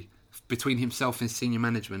Ferrari between himself and senior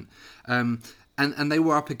management. And they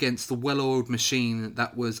were up against the well-oiled machine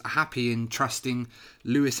that was happy in trusting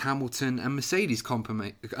Lewis Hamilton and Mercedes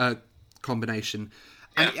combination.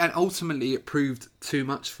 And ultimately it proved too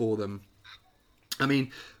much for them. I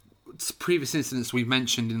mean, previous incidents we've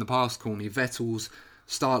mentioned in the past, Corny, Vettel's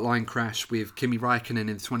start line crash with Kimi Räikkönen in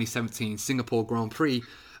the 2017 Singapore Grand Prix,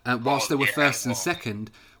 whilst they were first and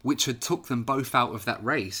second, which had took them both out of that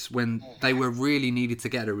race when they were really needed to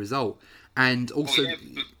get a result. And also,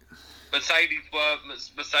 Mercedes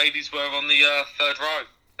were on the third row.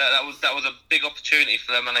 That was a big opportunity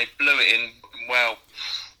for them, and they blew it in well.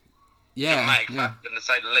 To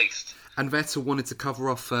say the least. And Vettel wanted to cover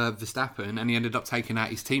off Verstappen, and he ended up taking out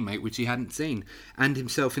his teammate, which he hadn't seen, and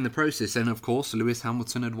himself in the process. And of course, Lewis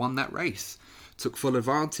Hamilton had won that race, took full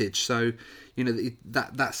advantage. So,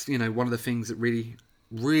 that's one of the things that really,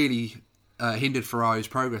 really hindered Ferrari's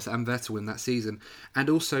progress and Vettel in that season. And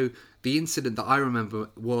also, the incident that I remember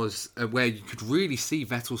was where you could really see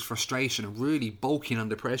Vettel's frustration and really bulking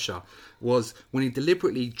under pressure, was when he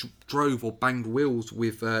deliberately drove or banged wheels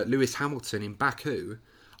with Lewis Hamilton in Baku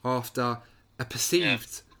after a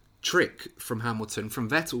perceived trick from Hamilton, from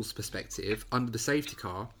Vettel's perspective, under the safety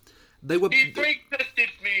car. He brake tested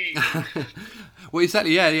me! Well,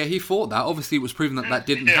 exactly, yeah, he thought that. Obviously, it was proven that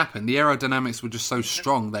didn't happen. The aerodynamics were just so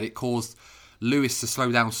strong that it caused Lewis to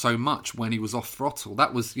slow down so much when he was off throttle.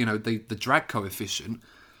 That was, the drag coefficient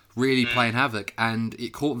really playing havoc, and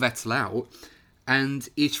it caught Vettel out, and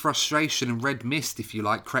his frustration and red mist, if you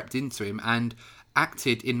like, crept into him and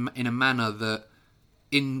acted in a manner that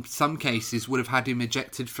in some cases would have had him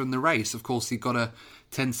ejected from the race. Of course, he got a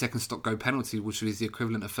 10-second stop-go penalty, which was the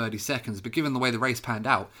equivalent of 30 seconds. But given the way the race panned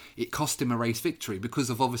out, it cost him a race victory because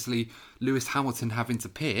of, obviously, Lewis Hamilton having to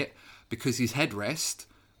pit because his headrest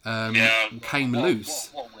came loose.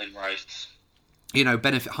 What win race?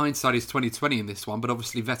 Benefit hindsight is 2020 in this one, but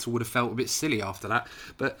obviously Vettel would have felt a bit silly after that.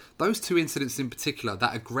 But those two incidents in particular,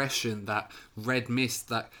 that aggression, that red mist,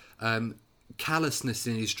 that callousness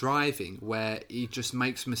in his driving, where he just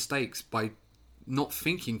makes mistakes by not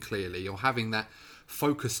thinking clearly or having that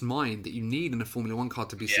focused mind that you need in a Formula 1 car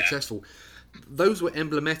to be successful, those were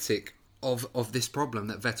emblematic of this problem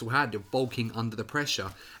that Vettel had, of bulking under the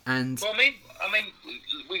pressure. And well, I mean,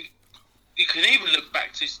 you can even look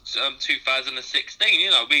back to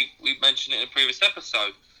 2016. We mentioned it in a previous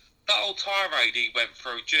episode. That old tirade he went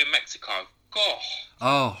through during Mexico. Gosh.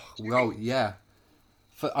 Oh, well, yeah.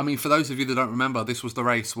 For those of you that don't remember, this was the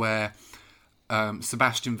race where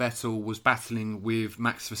Sebastian Vettel was battling with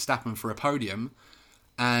Max Verstappen for a podium,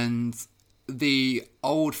 and the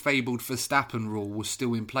old fabled Verstappen rule was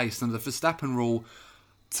still in place. And the Verstappen rule,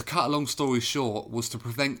 to cut a long story short, was to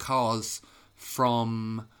prevent cars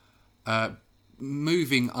from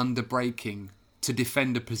moving under braking to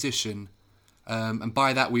defend a position And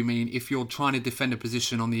by that we mean if you're trying to defend a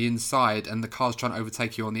position on the inside and the car's trying to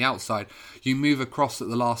overtake you on the outside, you move across at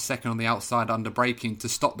the last second on the outside under braking to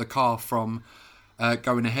stop the car from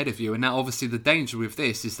going ahead of you. And now obviously the danger with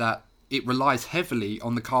this is that it relies heavily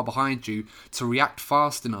on the car behind you to react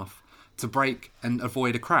fast enough to brake and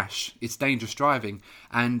avoid a crash. It's dangerous driving.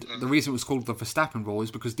 And the reason it was called the Verstappen rule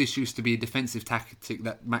is because this used to be a defensive tactic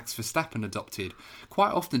that Max Verstappen adopted,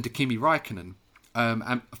 quite often to Kimi Räikkönen.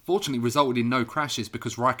 And fortunately resulted in no crashes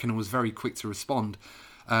because Raikkonen was very quick to respond.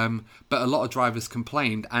 But a lot of drivers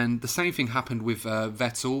complained, and the same thing happened with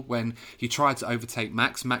Vettel when he tried to overtake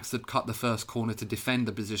Max. Max had cut the first corner to defend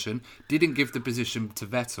the position, didn't give the position to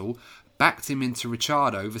Vettel, backed him into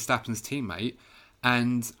Ricciardo, Verstappen's teammate,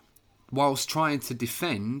 and whilst trying to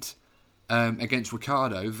defend against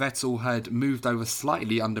Ricciardo, Vettel had moved over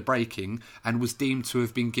slightly under braking and was deemed to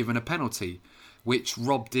have been given a penalty, which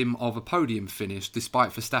robbed him of a podium finish, despite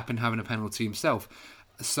Verstappen having a penalty himself.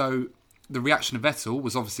 So the reaction of Vettel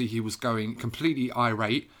was obviously he was going completely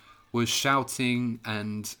irate, was shouting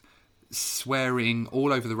and swearing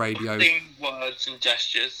all over the radio. Words and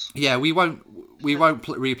gestures. Yeah, we won't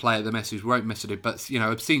replay the message. We won't mess with it. But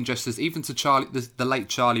obscene gestures, even to the late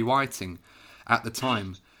Charlie Whiting, at the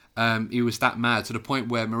time. He was that mad to the point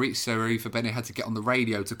where Maurizio Arriva-Bene had to get on the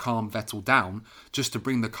radio to calm Vettel down just to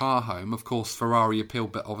bring the car home. Of course, Ferrari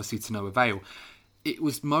appealed, but obviously to no avail. It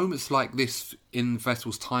was moments like this in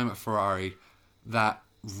Vettel's time at Ferrari that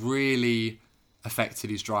really affected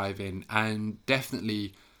his driving and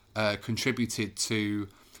definitely contributed to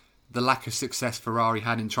the lack of success Ferrari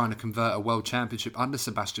had in trying to convert a world championship under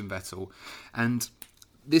Sebastian Vettel. And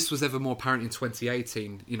this was ever more apparent in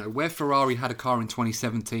 2018. Where Ferrari had a car in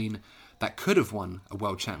 2017 that could have won a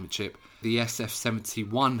world championship, the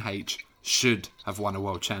SF71H should have won a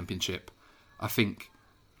world championship. I think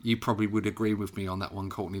you probably would agree with me on that one,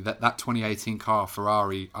 Courtney, that 2018 car,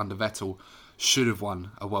 Ferrari, under Vettel, should have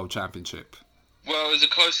won a world championship. Well, it was the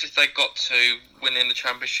closest they got to winning the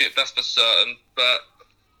championship, that's for certain. But,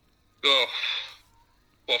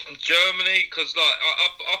 from Germany? Because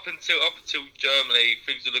up until Germany,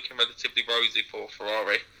 things are looking relatively rosy for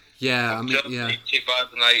Ferrari. Yeah, Germany,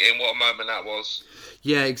 2018, what a moment that was.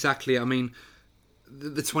 Yeah, exactly. I mean,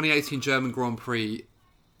 the 2018 German Grand Prix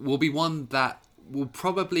will be one that will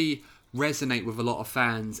probably resonate with a lot of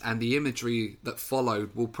fans, and the imagery that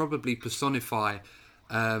followed will probably personify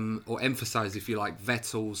or emphasise, if you like,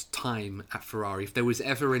 Vettel's time at Ferrari. If there was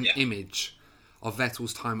ever an image of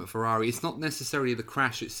Vettel's time at Ferrari, it's not necessarily the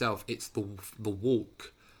crash itself, it's the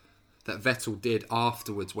walk that Vettel did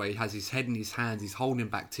afterwards, where he has his head in his hands, he's holding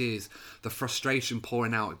back tears, the frustration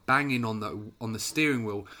pouring out, banging on the steering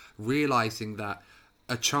wheel, realising that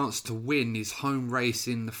a chance to win his home race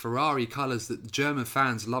in the Ferrari colours that the German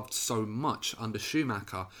fans loved so much under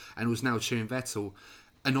Schumacher and was now cheering Vettel,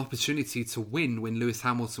 an opportunity to win when Lewis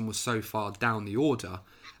Hamilton was so far down the order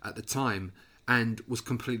at the time and was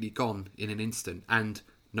completely gone in an instant. And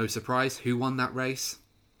no surprise, who won that race?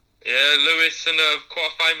 Yeah, Lewis, and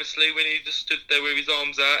quite famously when he just stood there with his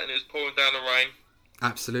arms out and it was pouring down the rain.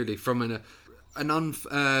 Absolutely, from an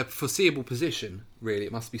unforeseeable position, really,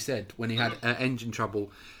 it must be said, when he had engine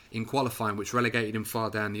trouble in qualifying, which relegated him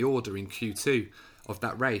far down the order in Q2 of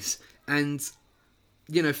that race. And,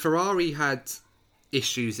 Ferrari had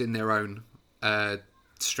issues in their own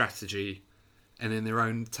strategy and in their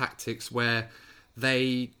own tactics where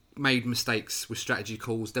they made mistakes with strategy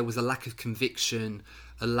calls. There was a lack of conviction,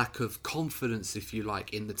 a lack of confidence, if you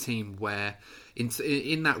like, in the team, where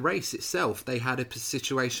in that race itself, they had a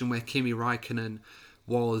situation where Kimi Räikkönen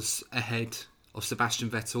was ahead of Sebastian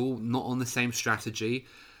Vettel, not on the same strategy.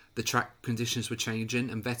 The track conditions were changing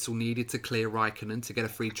and Vettel needed to clear Räikkönen to get a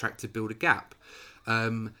free track to build a gap.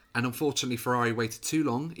 And unfortunately, Ferrari waited too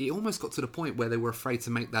long. It almost got to the point where they were afraid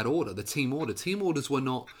to make that order, the team order. Team orders were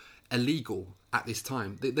not illegal at this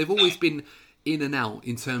time. They've always been in and out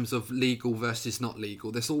in terms of legal versus not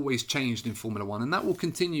legal. That's always changed in Formula One, and that will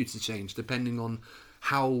continue to change depending on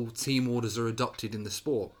how team orders are adopted in the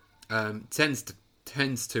sport.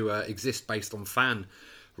 Tends to exist based on fan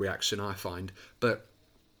reaction, I find. But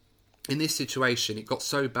in this situation, it got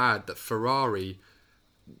so bad that Ferrari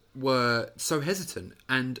were so hesitant,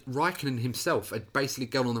 and Raikkonen himself had basically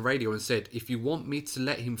gone on the radio and said, if you want me to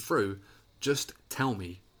let him through, just tell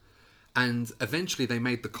me. And eventually they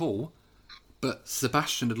made the call, but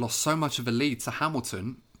Sebastian had lost so much of a lead to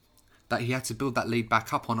Hamilton that he had to build that lead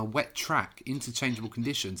back up on a wet track, interchangeable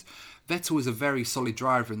conditions. Vettel is a very solid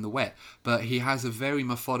driver in the wet, but he has a very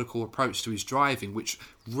methodical approach to his driving, which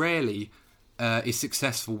rarely is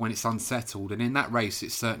successful when it's unsettled. And in that race,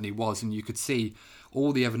 it certainly was. And you could see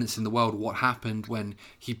all the evidence in the world of what happened when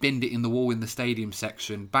he binned it in the wall in the stadium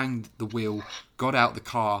section, banged the wheel, got out the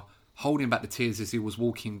car, holding back the tears as he was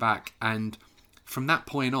walking back. And from that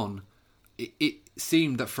point on, it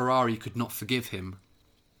seemed that Ferrari could not forgive him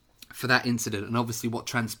for that incident. And obviously what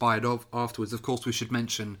transpired afterwards. Of course, we should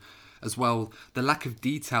mention as well the lack of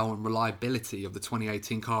detail and reliability of the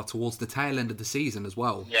 2018 car towards the tail end of the season as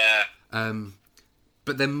well. Yeah.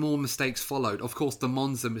 But then more mistakes followed. Of course, the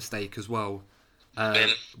Monza mistake as well,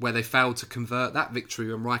 where they failed to convert that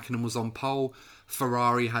victory when Raikkonen was on pole.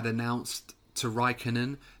 Ferrari had announced to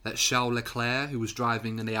Raikkonen that Charles Leclerc, who was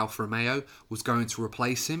driving in the Alfa Romeo, was going to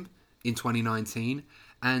replace him in 2019.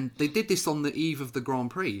 And they did this on the eve of the Grand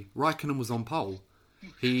Prix. Raikkonen was on pole.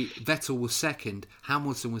 Vettel was second.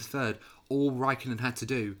 Hamilton was third. All Raikkonen had to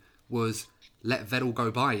do was let Vettel go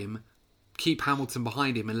by him, keep Hamilton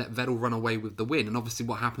behind him, and let Vettel run away with the win. And obviously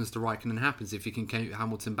what happens to Raikkonen happens. If you can get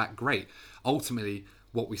Hamilton back, great. Ultimately,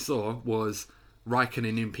 what we saw was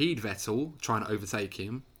Raikkonen impede Vettel, trying to overtake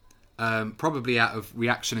him, probably out of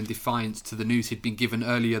reaction and defiance to the news he'd been given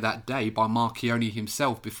earlier that day by Marchione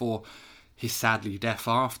himself before his sadly death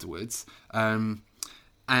afterwards. And,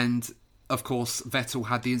 of course, Vettel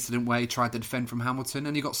had the incident where he tried to defend from Hamilton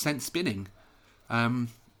and he got sent spinning. And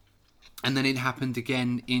then it happened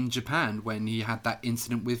again in Japan when he had that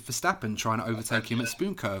incident with Verstappen trying to overtake him at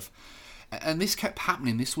Spoon Curve. And this kept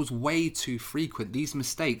happening. This was way too frequent. These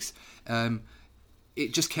mistakes,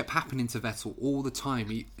 it just kept happening to Vettel all the time.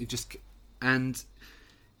 It just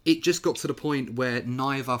got to the point where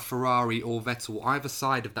neither Ferrari or Vettel, either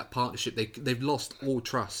side of that partnership, they've lost all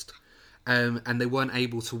trust. And they weren't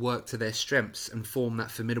able to work to their strengths and form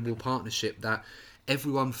that formidable partnership that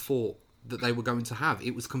everyone thought that they were going to have.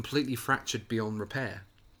 It was completely fractured beyond repair.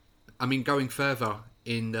 I mean, going further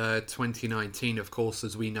in 2019, of course,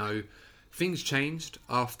 as we know, things changed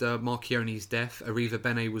after Marchione's death. Arriva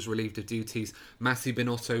Bene was relieved of duties. Massi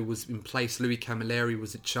Binotto was in place. Louis Camilleri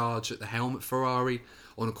was in charge at the helm at Ferrari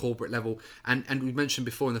on a corporate level. And we mentioned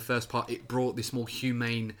before in the first part, it brought this more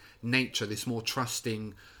humane nature, this more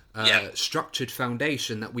trusting, structured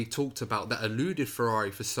foundation that we talked about that eluded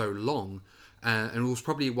Ferrari for so long. And it was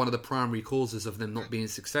probably one of the primary causes of them not being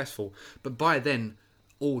successful. But by then,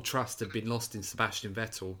 all trust had been lost in Sebastian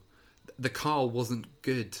Vettel. The car wasn't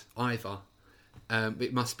good either.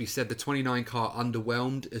 It must be said, the 29 car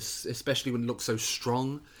underwhelmed, especially when it looked so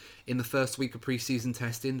strong in the first week of pre-season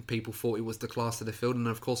testing. People thought it was the class of the field. And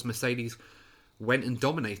of course, Mercedes went and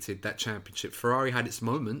dominated that championship. Ferrari had its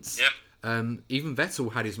moments. Yeah. Even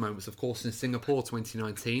Vettel had his moments, of course, in Singapore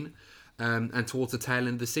 2019. And towards the tail end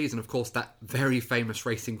of the season, of course, that very famous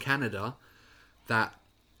race in Canada, that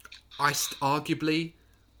arguably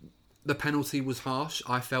the penalty was harsh,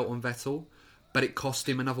 I felt, on Vettel, but it cost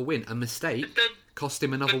him another win. A mistake cost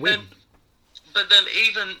him another win. But then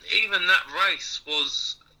even that race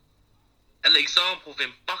was an example of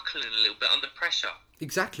him buckling a little bit under pressure.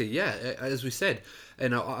 Exactly, yeah. As we said,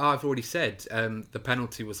 and I've already said, the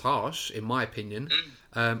penalty was harsh, in my opinion.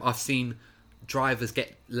 I've seen drivers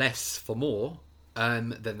get less for more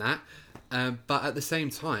than that. But at the same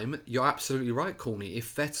time, you're absolutely right, Corny.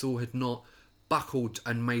 If Vettel had not buckled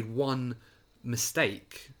and made one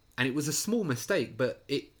mistake, and it was a small mistake, but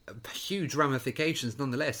huge ramifications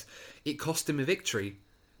nonetheless, it cost him a victory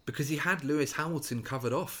because he had Lewis Hamilton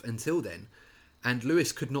covered off until then. And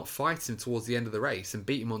Lewis could not fight him towards the end of the race and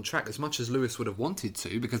beat him on track as much as Lewis would have wanted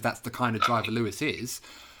to, because that's the kind of driver Lewis is.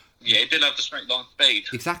 Yeah, he didn't have the straight line speed.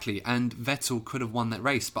 Exactly, and Vettel could have won that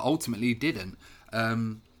race, but ultimately he didn't.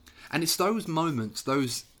 And it's those moments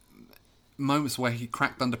where he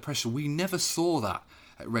cracked under pressure. We never saw that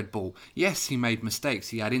at Red Bull. Yes, he made mistakes.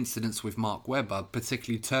 He had incidents with Mark Webber,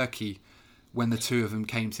 particularly Turkey, when the two of them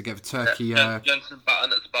came together. Turkey... Jensen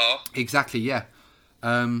Button at the bar. Exactly, yeah.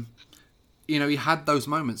 He had those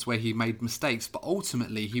moments where he made mistakes, but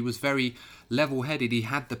ultimately he was very level-headed. He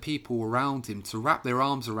had the people around him to wrap their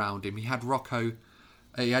arms around him. He had Rocco,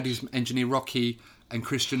 he had his engineer Rocky and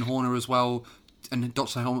Christian Horner as well, and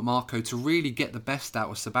Dr. Helmut Marko to really get the best out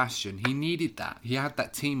of Sebastian. He needed that. He had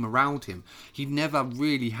that team around him. He never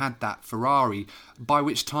really had that Ferrari, by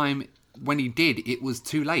which time, when he did, it was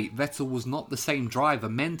too late. Vettel was not the same driver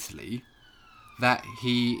mentally that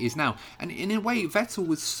he is now. And in a way, Vettel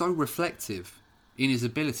was so reflective in his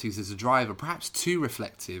abilities as a driver, perhaps too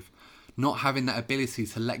reflective, not having that ability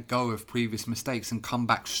to let go of previous mistakes and come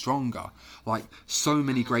back stronger, like so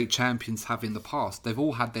many great champions have in the past. They've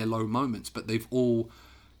all had their low moments, but they've all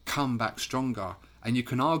come back stronger. And you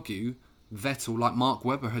can argue Vettel, like Mark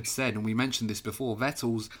Webber had said, and we mentioned this before,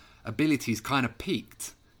 Vettel's abilities kind of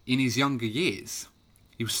peaked in his younger years.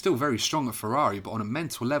 he was still very strong at Ferrari, but on a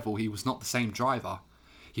mental level, he was not the same driver.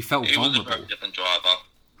 He felt vulnerable. He was a very different driver.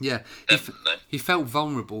 Yeah, he felt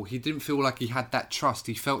vulnerable. He didn't feel like he had that trust.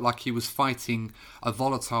 He felt like he was fighting a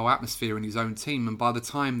volatile atmosphere in his own team. And by the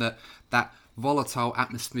time that volatile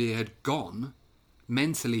atmosphere had gone,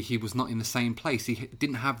 mentally he was not in the same place. He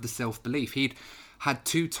didn't have the self-belief. He'd had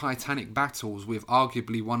 2 titanic battles with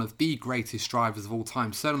arguably one of the greatest drivers of all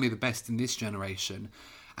time, certainly the best in this generation,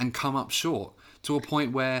 and come up short to a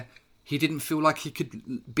point where he didn't feel like he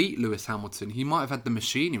could beat Lewis Hamilton. He might have had the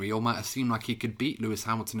machinery, or might have seemed like he could beat Lewis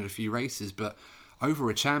Hamilton in a few races, but over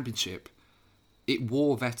a championship, it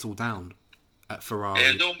wore Vettel down at Ferrari.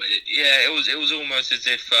 It was almost as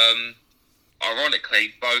if,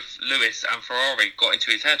 ironically, both Lewis and Ferrari got into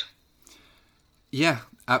his head. Yeah,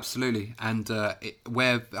 absolutely. And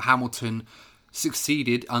where Hamilton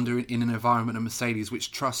succeeded in an environment of Mercedes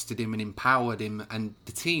which trusted him and empowered him and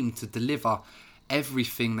the team to deliver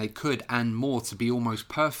everything they could and more, to be almost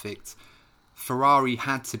perfect, Ferrari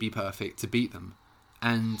had to be perfect to beat them.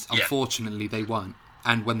 And unfortunately they weren't.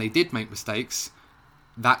 And when they did make mistakes,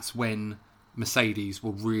 that's when Mercedes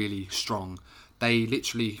were really strong. They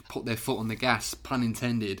literally put their foot on the gas, pun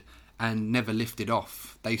intended, and never lifted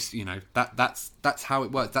off. That's how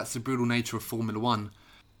it works. That's the brutal nature of Formula One.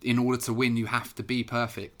 In order to win, you have to be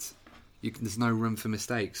perfect. There's no room for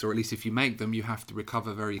mistakes, or at least if you make them, you have to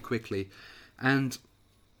recover very quickly. And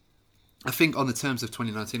I think on the terms of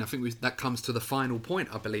 2019, I think that comes to the final point,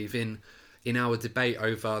 I believe, in our debate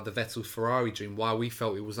over the Vettel-Ferrari dream, why we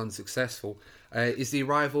felt it was unsuccessful, is the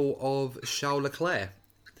arrival of Charles Leclerc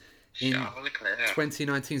in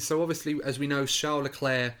 2019. So obviously, as we know, Charles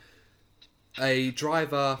Leclerc, a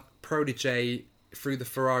driver protege through the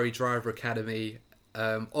Ferrari Driver Academy,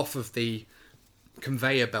 off of the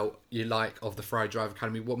conveyor belt, of the Ferrari Driver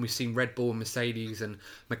Academy. What we've seen Red Bull, Mercedes and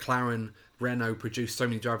McLaren, Renault produce so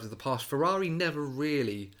many drivers of the past. Ferrari never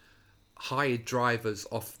really hired drivers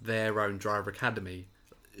off their own driver academy.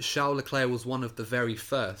 Charles Leclerc was one of the very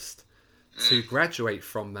first to graduate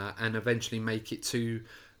from that and eventually make it to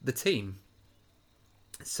the team.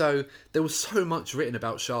 So there was so much written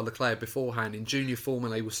about Charles Leclerc beforehand. In junior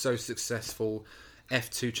Formula, he was so successful,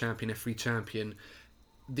 F2 champion, F3 champion.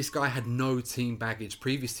 This guy had no team baggage,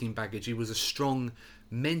 previous team baggage. He was a strong,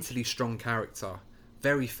 mentally strong character.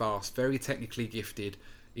 Very fast, very technically gifted.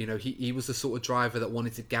 He was the sort of driver that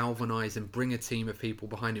wanted to galvanise and bring a team of people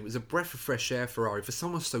behind him. It was a breath of fresh air, Ferrari, for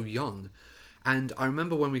someone so young. And I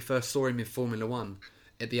remember when we first saw him in Formula One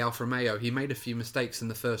at the Alfa Romeo, he made a few mistakes in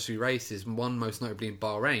the first few races, one most notably in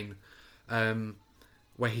Bahrain,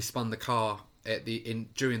 where he spun the car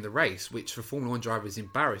during the race, which for Formula 1 driver is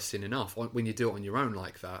embarrassing enough when you do it on your own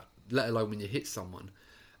like that, let alone when you hit someone.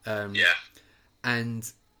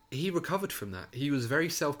 And he recovered from that. He was very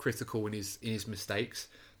self-critical in his mistakes,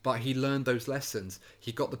 but he learned those lessons.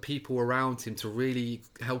 He got the people around him to really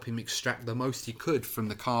help him extract the most he could from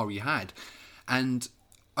the car he had. And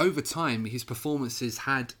over time, his performances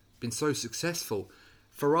had been so successful,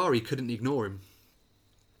 Ferrari couldn't ignore him.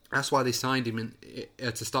 That's why they signed him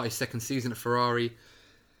to start his second season at Ferrari,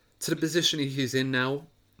 to the position he's in now.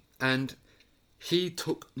 And he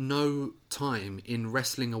took no time in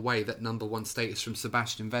wrestling away that number one status from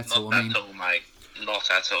Sebastian Vettel. Not at all, mate. Not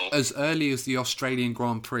at all. As early as the Australian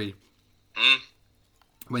Grand Prix,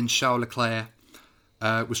 when Charles Leclerc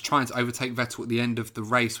was trying to overtake Vettel at the end of the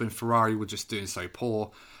race when Ferrari were just doing so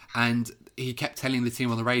poor, and he kept telling the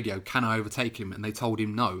team on the radio, "Can I overtake him?" And they told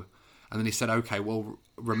him no. And then he said, "Okay, well,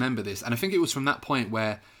 remember this." And I think it was from that point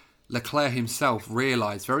where Leclerc himself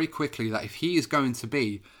realised very quickly that if he is going to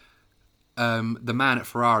be the man at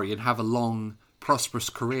Ferrari and have a long, prosperous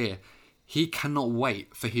career, he cannot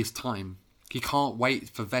wait for his time. He can't wait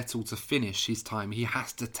for Vettel to finish his time. He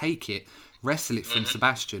has to take it, wrestle it from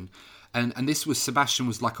Sebastian. And Sebastian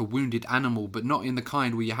was like a wounded animal, but not in the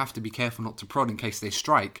kind where you have to be careful not to prod in case they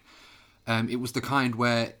strike. It was the kind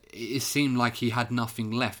where it seemed like he had nothing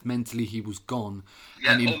left. Mentally, he was gone.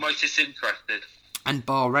 Yeah, almost disinterested. And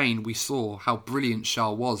Bahrain, we saw how brilliant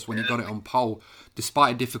Charles was when he got it on pole.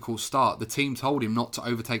 Despite a difficult start, the team told him not to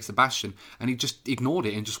overtake Sebastian, and he just ignored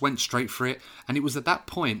it and just went straight for it. And it was at that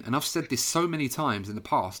point, and I've said this so many times in the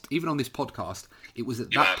past, even on this podcast, it was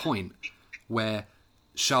at that point where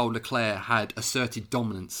Charles Leclerc had asserted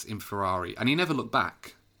dominance in Ferrari, and he never looked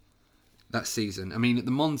back that season. I mean, at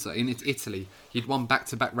the Monza in Italy, he'd won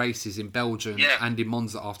back-to-back races in Belgium and in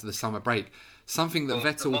Monza after the summer break. Something that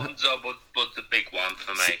Vettel... Monza was the big one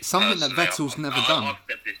for me. Something that Vettel's never done. I've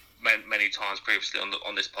said this many times previously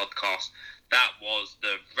on this podcast. That was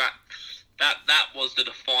the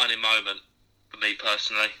defining moment for me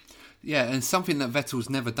personally. Yeah, and something that Vettel's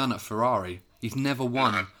never done at Ferrari. He's never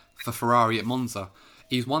won for Ferrari at Monza.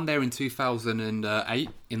 He's won there in 2008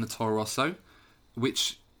 in the Toro Rosso,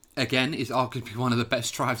 which, again, is arguably one of the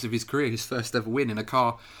best drives of his career, his first ever win in a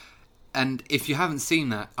car. And if you haven't seen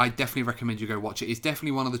that, I definitely recommend you go watch it. It's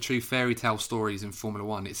definitely one of the true fairy tale stories in Formula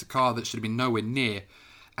One. It's a car that should have been nowhere near.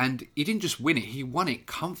 And he didn't just win it, he won it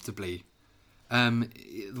comfortably,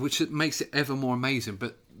 which makes it ever more amazing.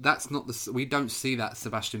 But that's not we don't see that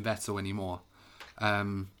Sebastian Vettel anymore.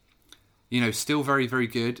 Still very, very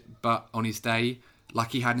good, but on his day,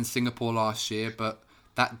 like he had in Singapore last year, but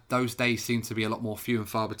those days seem to be a lot more few and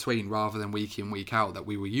far between rather than week in, week out that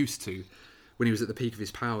we were used to when he was at the peak of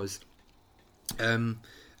his powers. And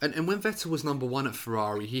when Vettel was number one at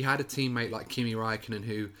Ferrari, he had a teammate like Kimi Räikkönen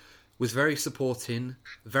who was very supporting,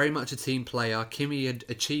 very much a team player. Kimi had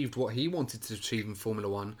achieved what he wanted to achieve in Formula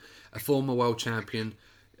One, a former world champion,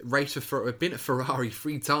 had been at Ferrari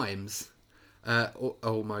 3 times,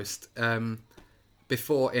 almost.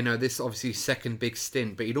 Before, this obviously second big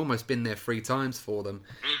stint, but he'd almost been there 3 times for them.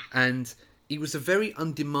 And he was a very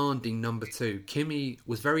undemanding number 2. Kimi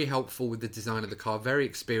was very helpful with the design of the car, very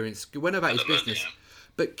experienced, went about his business.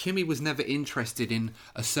 But Kimi was never interested in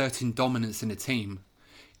asserting dominance in a team.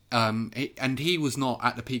 And he was not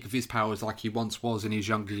at the peak of his powers like he once was in his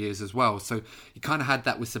younger years as well. So he kind of had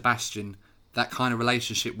that with Sebastian, that kind of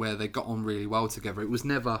relationship where they got on really well together. It was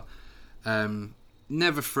never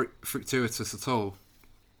fortuitous at all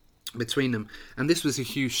between them. And this was a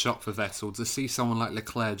huge shock for Vettel to see someone like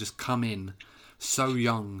Leclerc just come in so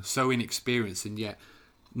young, so inexperienced, and yet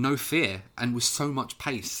no fear, and with so much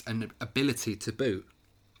pace and ability to boot.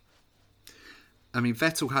 I mean,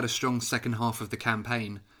 Vettel had a strong second half of the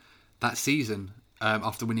campaign that season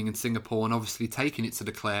after winning in Singapore and obviously taking it to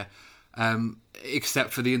Leclerc,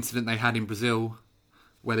 except for the incident they had in Brazil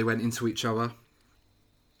where they went into each other.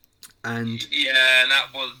 And that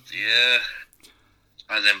was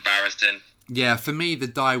embarrassing. Yeah, for me, the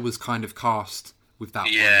die was kind of cast with that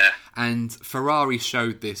one. And Ferrari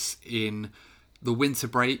showed this in the winter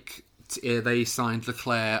break. They signed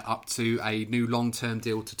Leclerc up to a new long-term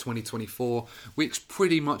deal to 2024, which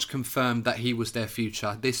pretty much confirmed that he was their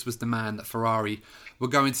future. This was the man that Ferrari were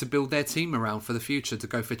going to build their team around for the future to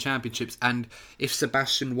go for championships. And if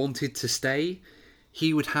Sebastian wanted to stay,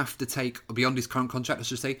 he would have to take, beyond his current contract, I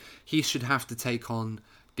should say, he should have to take on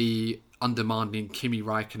the undemanding Kimi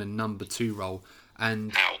Räikkönen number 2 role.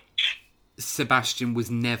 And Sebastian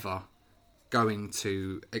was never going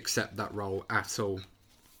to accept that role at all.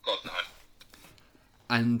 God, no.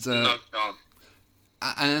 And no.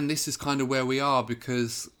 And this is kind of where we are,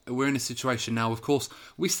 because we're in a situation now, of course,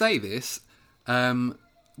 we say this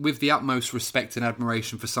with the utmost respect and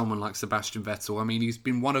admiration for someone like Sebastian Vettel. I mean, he's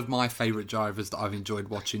been one of my favourite drivers that I've enjoyed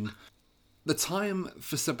watching. The time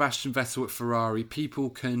for Sebastian Vettel at Ferrari, people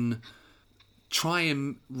can try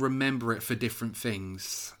and remember it for different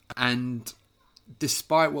things. And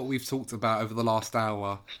despite what we've talked about over the last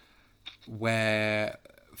hour, where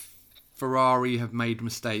Ferrari have made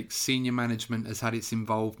mistakes, senior management has had its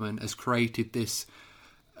involvement, has created this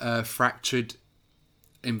fractured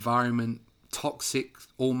environment, toxic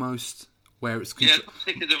almost, where it's...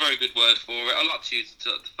 toxic is a very good word for it. I like to use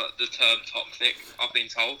the term toxic, I've been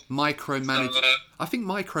told. I think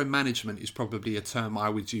micromanagement is probably a term I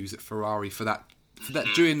would use at Ferrari for that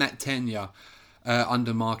during that tenure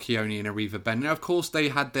under Marchioni and Arriva Ben. Now, of course, they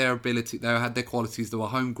had their ability, they had their qualities. They were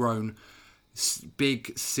homegrown,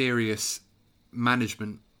 big, serious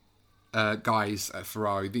management guys at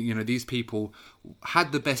Ferrari. These people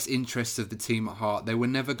had the best interests of the team at heart. They were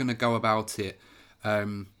never going to go about it.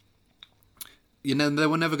 They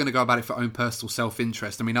were never going to go about it for own personal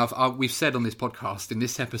self-interest. I mean, we've said on this podcast, in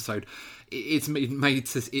this episode,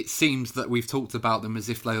 it seems that we've talked about them as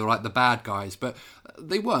if they were like the bad guys, but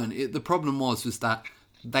they weren't. The problem was that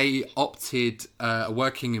they opted a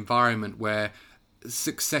working environment where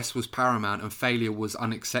success was paramount and failure was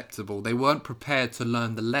unacceptable. They weren't prepared to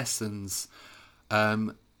learn the lessons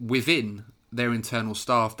within their internal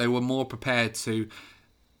staff. They were more prepared to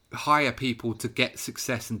hire people to get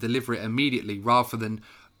success and deliver it immediately rather than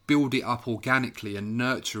build it up organically and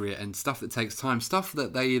nurture it, and stuff that takes time, stuff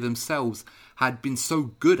that they themselves had been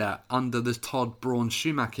so good at under the Todd Braun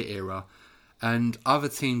Schumacher era. And other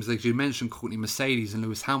teams, as you mentioned, Courtney, Mercedes and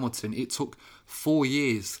Lewis Hamilton, it took 4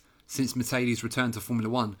 years since Mercedes returned to Formula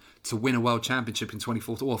One to win a world championship in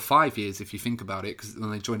 2014, or 5 years if you think about it, because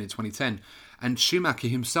when they joined in 2010. And Schumacher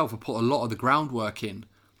himself had put a lot of the groundwork in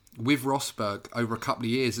with Rosberg over a couple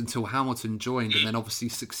of years until Hamilton joined, and then obviously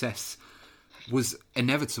success was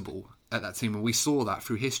inevitable at that team, and we saw that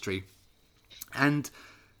through history. And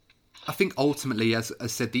I think ultimately, as I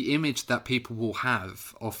said, the image that people will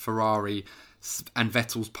have of Ferrari and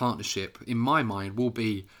Vettel's partnership, in my mind, will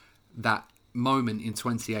be that moment in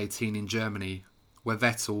 2018 in Germany where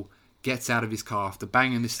Vettel gets out of his car after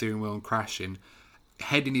banging the steering wheel and crashing,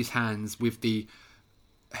 head in his hands with the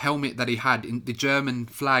helmet that he had, in the German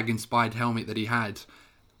flag inspired helmet that he had,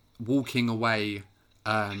 walking away,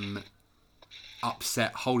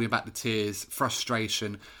 upset, holding back the tears,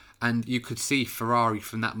 frustration. And you could see Ferrari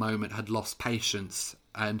from that moment had lost patience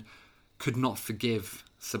and could not forgive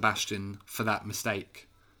Sebastian for that mistake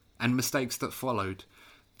and mistakes that followed.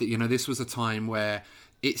 That, you know, this was a time where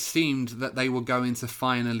it seemed that they were going to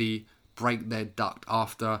finally break their duck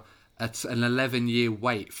after an 11-year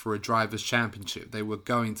wait for a drivers' championship. They were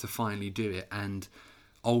going to finally do it, and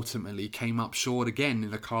ultimately came up short again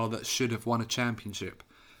in a car that should have won a championship.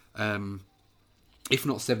 If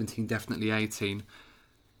not 17, definitely 18.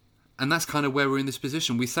 And that's kind of where we're in this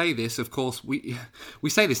position. We say this, of course, we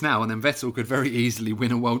say this now, and then Vettel could very easily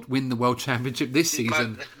win the world championship this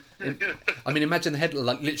season. I mean, imagine the headline,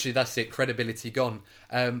 like, literally, that's it, credibility gone.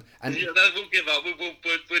 And yeah, we'll give up.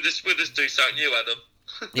 We'll just do something new, Adam.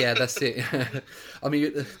 Yeah, that's it. I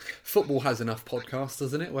mean, football has enough podcasts,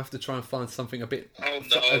 doesn't it? We'll have to try and find something a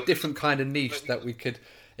different kind of niche that we could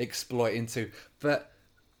exploit into. But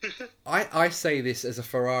I say this as a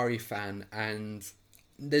Ferrari fan, and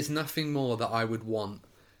there's nothing more that I would want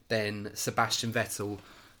than Sebastian Vettel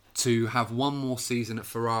to have one more season at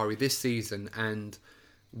Ferrari this season and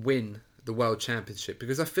win the World Championship,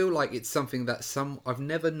 because I feel like it's something that I've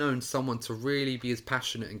never known someone to really be as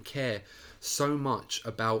passionate and care so much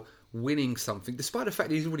about winning something, despite the fact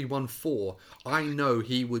that he's already won 4. I know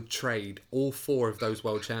he would trade all 4 of those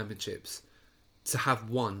World Championships to have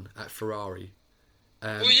one at Ferrari.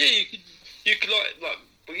 Well, yeah, you could like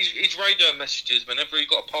his radio messages. Whenever he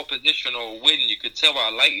got a pole position or a win, you could tell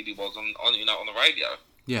how elated he was on the radio.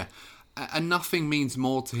 Yeah, and nothing means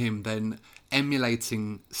more to him than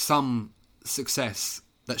emulating some success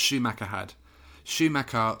that Schumacher had.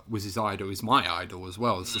 Schumacher was his idol, is my idol as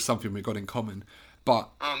well. So something we got in common. But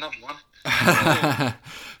another one.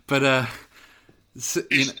 But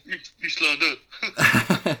you slowed up.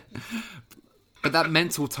 But that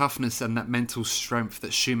mental toughness and that mental strength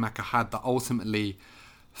that Schumacher had, that ultimately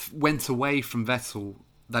went away from Vettel,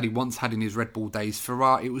 that he once had in his Red Bull days,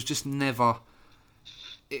 Ferrari, it was just never.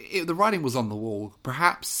 The writing was on the wall.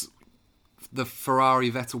 Perhaps the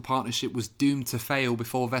Ferrari-Vettel partnership was doomed to fail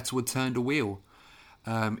before Vettel had turned a wheel.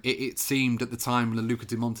 It seemed at the time that Luca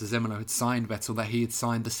Di Montezemolo had signed Vettel that he had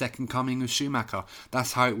signed the second coming of Schumacher.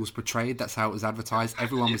 That's how it was portrayed. That's how it was advertised.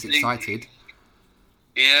 Everyone was excited.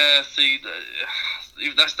 Yeah, see,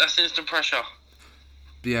 that's instant pressure.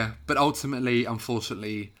 Yeah, but ultimately,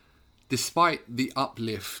 unfortunately, despite the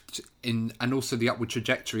uplift and also the upward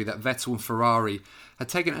trajectory that Vettel and Ferrari had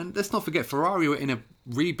taken, and let's not forget, Ferrari were in a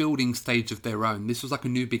rebuilding stage of their own. This was like a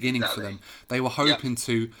new beginning for them. They were hoping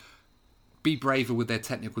to be braver with their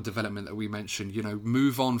technical development that we mentioned,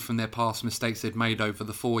 move on from their past mistakes they'd made over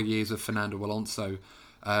the 4 years of Fernando Alonso,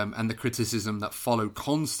 and the criticism that followed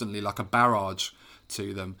constantly like a barrage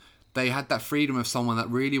to them. They had that freedom of someone that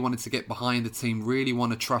really wanted to get behind the team, really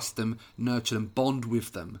want to trust them, nurture them, bond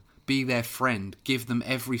with them, be their friend, give them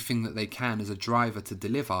everything that they can as a driver to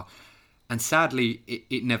deliver. And sadly,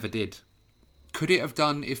 it never did. Could it have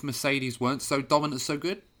done if Mercedes weren't so dominant, so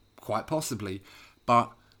good? Quite possibly.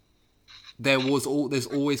 But there's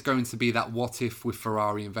always going to be that what if with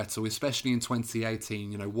Ferrari and Vettel, especially in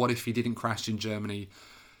 2018. What if he didn't crash in Germany?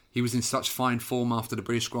 He was in such fine form after the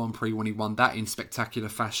British Grand Prix when he won that in spectacular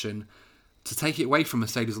fashion. To take it away from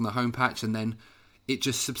Mercedes on the home patch, and then it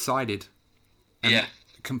just subsided. And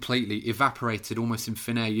completely evaporated, almost in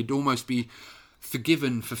thin air. You'd almost be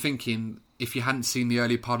forgiven for thinking, if you hadn't seen the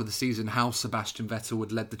early part of the season, how Sebastian Vettel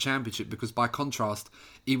would lead the championship, because by contrast,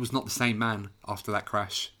 he was not the same man after that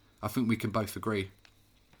crash. I think we can both agree.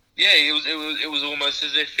 Yeah, it was almost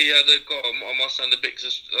as if he had got, I must sound a bit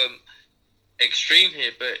extreme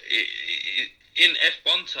here, but in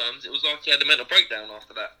F1 terms, it was like he had a mental breakdown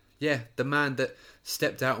after that. Yeah, the man that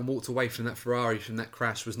stepped out and walked away from that Ferrari, from that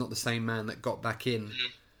crash, was not the same man that got back in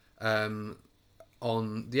for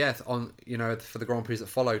the Grand Prix that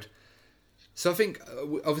followed. So I think,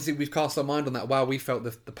 obviously, we've cast our mind on that. While we felt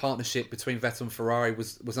the partnership between Vettel and Ferrari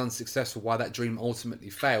was unsuccessful, why that dream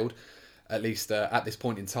ultimately failed, at least at this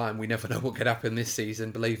point in time. We never know what could happen this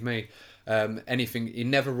season, believe me. You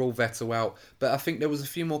never rule Vettel out. But I think there was a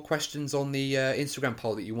few more questions on the Instagram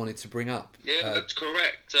poll that you wanted to bring up. Yeah, that's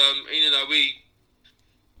correct. I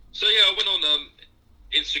went on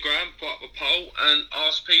Instagram, put up a poll and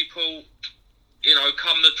asked people,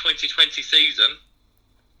 come the 2020 season,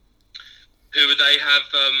 who would they have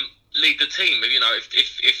lead the team. You know,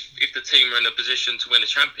 if the team are in a position to win a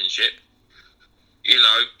championship, you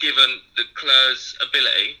know, given Leclerc's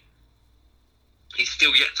ability, he's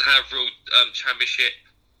still yet to have real championship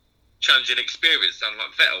challenging experience,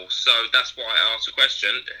 unlike Vettel. So that's why I asked the question: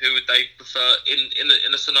 who would they prefer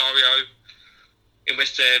in a scenario in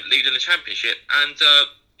which they're leading the championship? And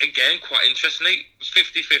again, quite interestingly,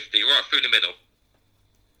 50-50, right through the middle.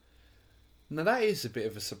 Now that is a bit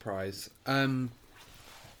of a surprise.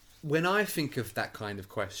 When I think of that kind of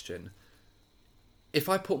question, if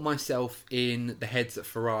I put myself in the heads at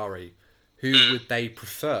Ferrari, who would they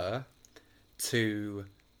prefer to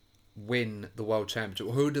win the World Championship?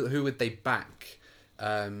 Or who would they back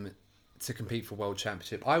to compete for World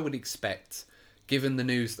Championship? I would expect, given the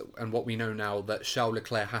news and what we know now, that Charles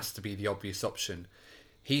Leclerc has to be the obvious option.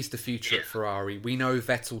 He's the future at Ferrari. We know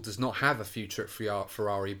Vettel does not have a future at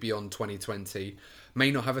Ferrari beyond 2020.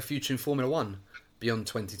 May not have a future in Formula 1 beyond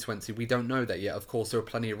 2020. We don't know that yet. Of course, there are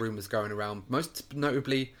plenty of rumours going around, most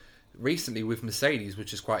notably recently with Mercedes,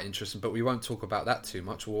 which is quite interesting, but we won't talk about that too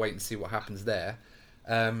much. We'll wait and see what happens there.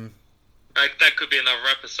 That could be another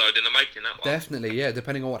episode in the making, that one. Definitely, yeah.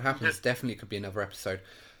 Depending on what happens, definitely could be another episode.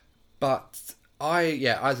 But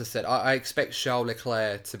as I said, I expect Charles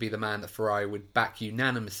Leclerc to be the man that Ferrari would back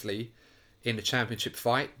unanimously in the championship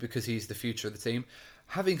fight because he's the future of the team.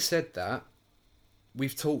 Having said that,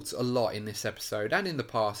 we've talked a lot in this episode and in the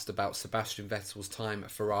past about Sebastian Vettel's time at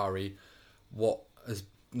Ferrari, what has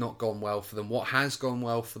not gone well for them, what has gone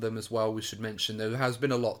well for them as well. We should mention there has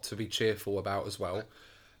been a lot to be cheerful about as well.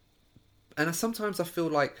 And sometimes I feel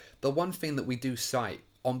like the one thing that we do cite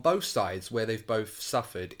on both sides where they've both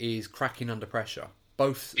suffered is cracking under pressure.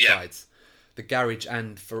 Both sides, the garage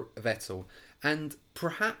and for Vettel. And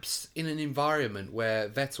perhaps in an environment where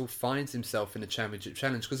Vettel finds himself in a championship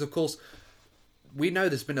challenge, because of course we know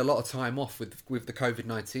there's been a lot of time off with the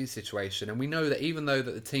COVID-19 situation, and we know that even though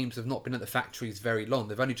that the teams have not been at the factories very long,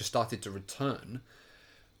 they've only just started to return.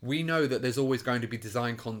 We know that there's always going to be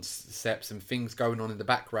design concepts and things going on in the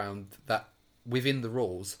background that within the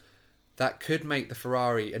rules that could make the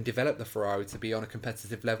Ferrari and develop the Ferrari to be on a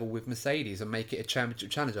competitive level with Mercedes and make it a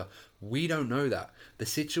championship challenger. We don't know that. The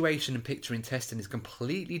situation and picture in testing is a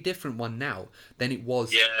completely different one now than it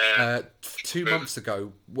was 2 months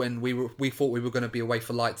ago when we thought we were going to be away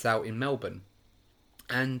for lights out in Melbourne.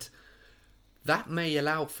 And that may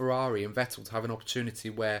allow Ferrari and Vettel to have an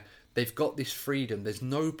opportunity where they've got this freedom. There's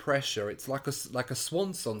no pressure. It's like a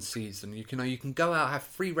swan song season. You can go out, have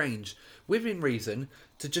free range within reason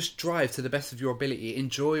to just drive to the best of your ability,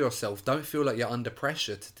 enjoy yourself. Don't feel like you're under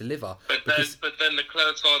pressure to deliver. But then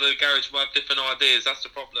Leclerc side of the garage will have different ideas. That's the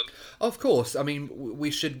problem. Of course. I mean,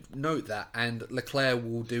 we should note that, and Leclerc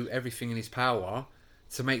will do everything in his power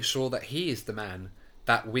to make sure that he is the man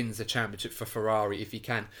that wins the championship for Ferrari if he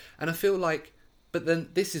can. And I feel like, but then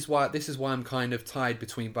this is why I'm kind of tied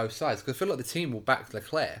between both sides, because I feel like the team will back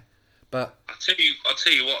Leclerc. But I'll tell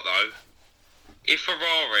you what though, if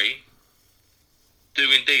Ferrari do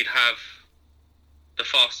indeed have the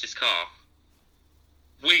fastest car,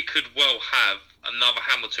 we could well have another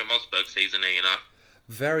Hamilton-Rosberg season here, you know.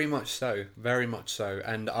 Very much so,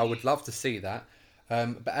 and I would love to see that.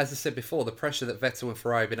 But as I said before, the pressure that Vettel and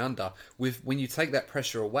Ferrari have been under, when you take that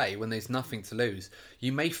pressure away, when there's nothing to lose,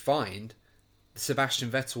 you may find Sebastian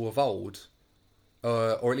Vettel of old,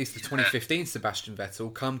 or at least the 2015 Sebastian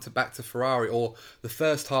Vettel, come back to Ferrari, or the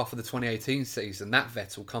first half of the 2018 season, that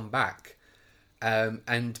Vettel come back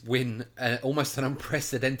and win almost an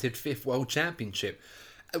unprecedented 5th World Championship,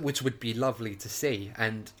 which would be lovely to see.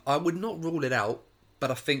 And I would not rule it out, but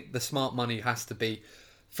I think the smart money has to be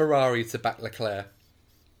Ferrari to back Leclerc,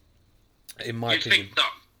 in my opinion.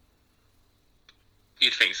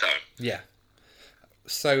 You'd think so? Yeah.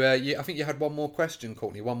 So I think you had one more question,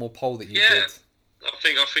 Courtney. One more poll that you did. I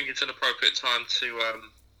think it's an appropriate time to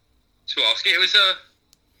ask it.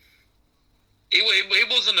 It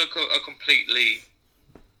wasn't a completely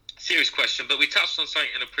serious question, but we touched on something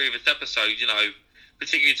in a previous episode. You know,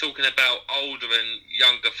 particularly talking about older and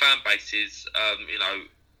younger fan bases.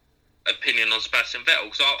 Opinion on Sebastian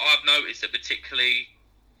Vettel. So I've noticed that particularly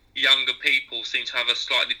younger people seem to have a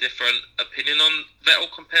slightly different opinion on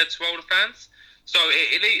Vettel compared to older fans. So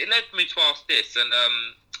it led me to ask this, and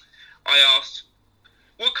I asked,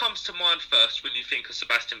 what comes to mind first when you think of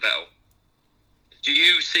Sebastian Vettel? Do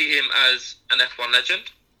you see him as an F1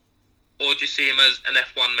 legend, or do you see him as an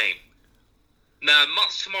F1 meme? Now,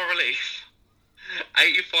 much to my relief,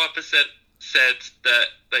 85% said that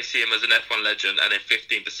they see him as an F1 legend, and then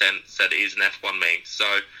 15% said he's an F1 meme. So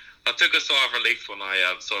I took a sigh of relief when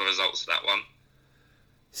I saw the results of that one.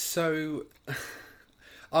 So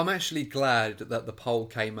I'm actually glad that the poll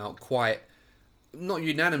came out quite, not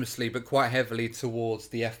unanimously, but quite heavily towards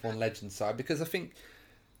the F1 legend side, because I think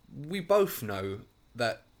we both know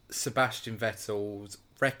that Sebastian Vettel's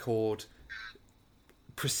record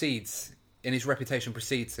precedes, and his reputation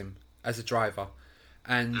precedes him as a driver.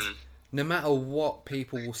 And no matter what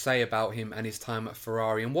people will say about him and his time at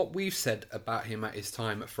Ferrari, and what we've said about him at his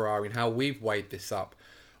time at Ferrari and how we've weighed this up,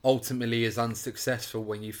 ultimately is unsuccessful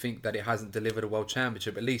when you think that it hasn't delivered a world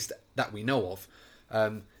championship, at least that we know of.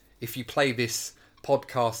 If you play this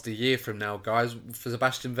podcast a year from now, guys, for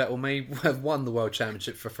Sebastian Vettel may have won the world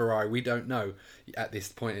championship for Ferrari. We don't know at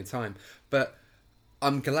this point in time. But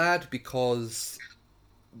I'm glad, because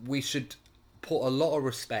we should put a lot of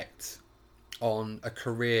respect on a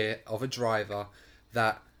career of a driver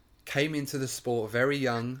that came into the sport very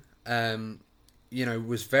young,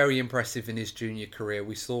 was very impressive in his junior career.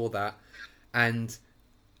 We saw that. And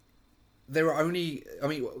there are only...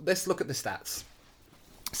 let's look at the stats.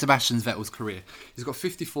 Sebastian Vettel's career. He's got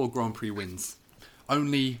 54 Grand Prix wins.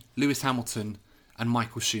 Only Lewis Hamilton and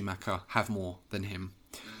Michael Schumacher have more than him.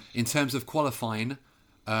 In terms of qualifying,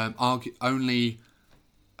 only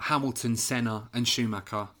Hamilton, Senna and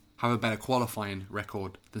Schumacher have a better qualifying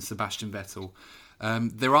record than Sebastian Vettel.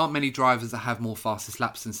 There aren't many drivers that have more fastest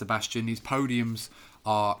laps than Sebastian. His podiums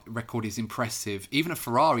record is impressive. Even a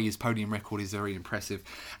Ferrari, his podium record is very impressive.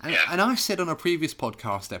 And I said on a previous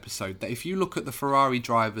podcast episode that if you look at the Ferrari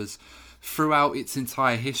drivers throughout its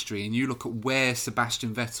entire history and you look at where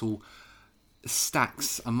Sebastian Vettel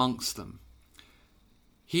stacks amongst them,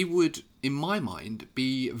 he would, in my mind,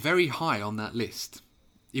 be very high on that list.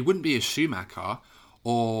 He wouldn't be a Schumacher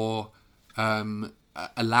or a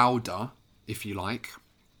Lauda, if you like,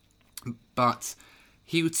 but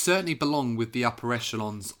he would certainly belong with the upper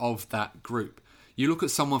echelons of that group. You look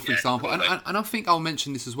at someone, for example, and I think I'll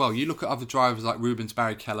mention this as well. You look at other drivers like Rubens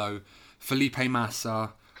Barrichello, Felipe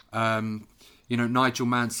Massa, Nigel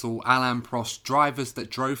Mansell, Alain Prost, drivers that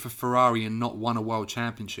drove for Ferrari and not won a world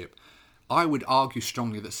championship. I would argue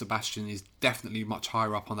strongly that Sebastian is definitely much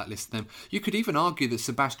higher up on that list than them. You could even argue that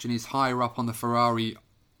Sebastian is higher up on the Ferrari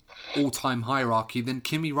all-time hierarchy than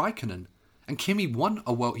Kimi Räikkönen. And Kimi won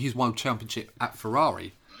his world championship at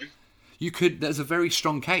Ferrari. There's a very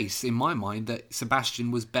strong case in my mind that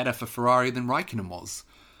Sebastian was better for Ferrari than Räikkönen was,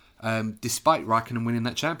 despite Räikkönen winning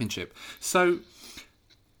that championship. So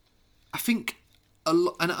I think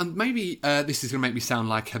and maybe this is going to make me sound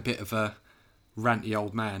like a bit of a ranty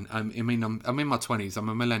old man. I'm in my 20s. I'm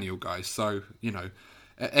a millennial, guys. So,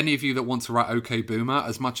 any of you that want to write "Okay, Boomer,"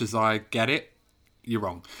 as much as I get it, you're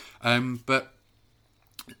wrong. But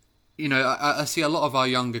I see a lot of our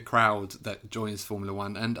younger crowd that joins Formula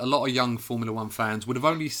One, and a lot of young Formula One fans would have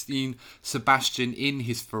only seen Sebastian in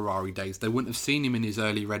his Ferrari days. They wouldn't have seen him in his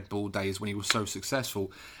early Red Bull days when he was so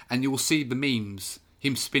successful. And you'll see the memes,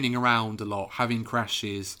 him spinning around a lot, having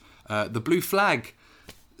crashes, the blue flag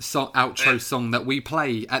outro song that we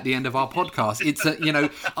play at the end of our podcast. It's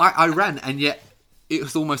I ran, and yet it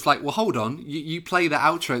was almost like, well, hold on, you play the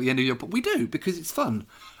outro at the end of your... But we do, because it's fun.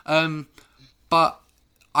 But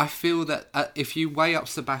I feel that if you weigh up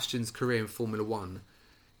Sebastian's career in Formula One,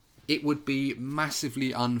 it would be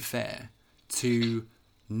massively unfair to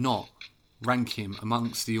not rank him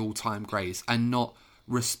amongst the all-time greats and not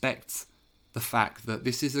respect the fact that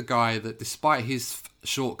this is a guy that, despite his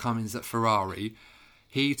shortcomings at Ferrari,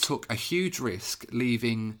 he took a huge risk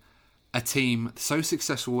leaving a team so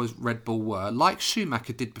successful as Red Bull were, like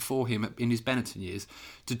Schumacher did before him in his Benetton years,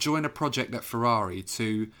 to join a project at Ferrari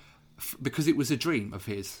because it was a dream of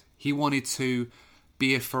his. He wanted to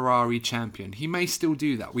be a Ferrari champion. He may still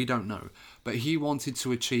do that, we don't know. But he wanted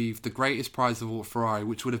to achieve the greatest prize of all at Ferrari,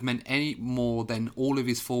 which would have meant any more than all of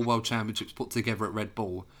his 4 world championships put together at Red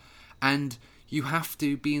Bull. And you have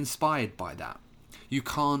to be inspired by that. You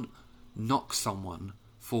can't knock someone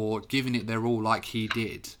for giving it their all like he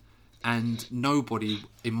did. And nobody,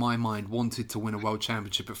 in my mind, wanted to win a world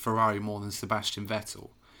championship at Ferrari more than Sebastian Vettel.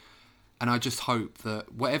 And I just hope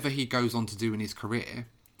that whatever he goes on to do in his career,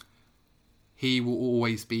 he will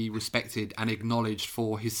always be respected and acknowledged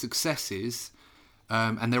for his successes,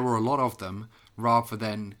 and there were a lot of them, rather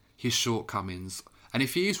than his shortcomings. And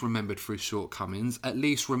if he is remembered for his shortcomings, at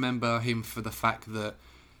least remember him for the fact that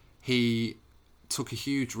he took a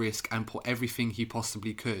huge risk and put everything he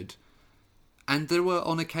possibly could. And there were,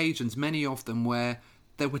 on occasions, many of them where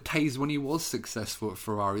there were days when he was successful at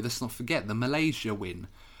Ferrari. Let's not forget the Malaysia win,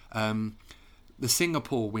 the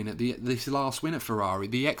Singapore win, this last win at Ferrari,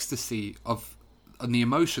 the ecstasy of and the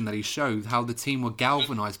emotion that he showed, how the team were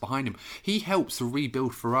galvanised behind him. He helped to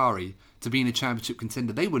rebuild Ferrari to being a championship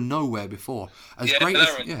contender. They were nowhere before.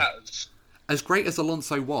 As as great as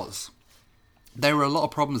Alonso was, there were a lot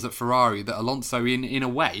of problems at Ferrari that Alonso, in a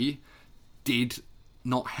way, did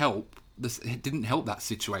not help. It didn't help that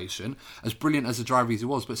situation, as brilliant as a driver as he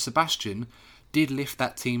was. But Sebastian did lift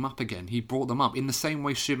that team up again. He brought them up in the same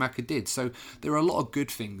way Schumacher did. So there are a lot of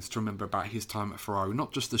good things to remember about his time at Ferrari,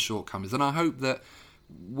 not just the shortcomings. And I hope that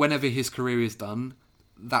whenever his career is done,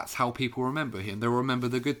 that's how people remember him. They'll remember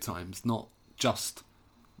the good times, not just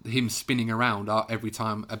him spinning around every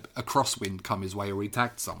time a crosswind come his way or he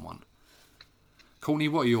tagged someone. Courtney,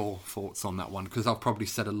 what are your thoughts on that one? Because I've probably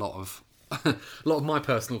said a lot of my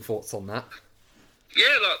personal thoughts on that.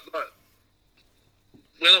 Yeah, like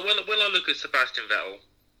when I look at Sebastian Vettel,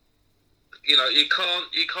 you know, you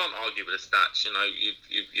can't argue with the stats. You know,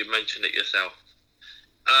 you mentioned it yourself.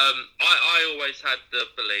 I always had the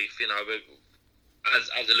belief, you know,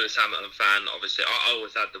 as a Lewis Hamilton fan, obviously, I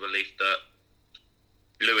always had the belief that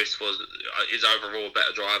Lewis is overall a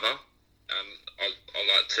better driver. I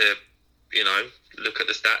like to, you know, look at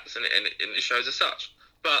the stats and it shows as such.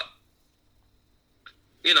 But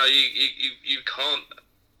you know, you can't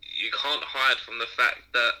hide from the fact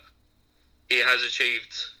that he has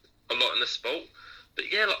achieved a lot in the sport. But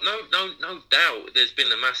yeah, like, no doubt, there's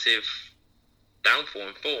been a massive downfall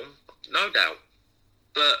in form, no doubt.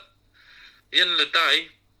 But at the end of the day,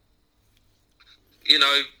 you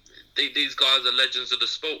know, these guys are legends of the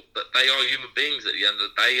sport, but they are human beings at the end of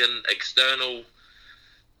the day, and external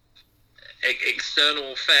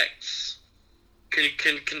effects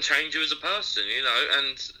can change you as a person, you know.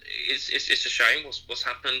 And it's a shame what's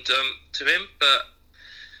happened to him, but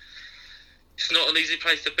it's not an easy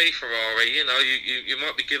place to be, Ferrari. You know, you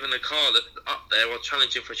might be given a car that's up there or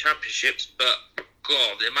challenging for championships, but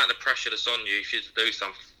God, the amount of pressure that's on you if you to do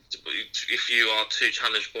something, if you are to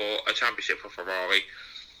challenge for a championship for Ferrari,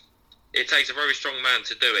 it takes a very strong man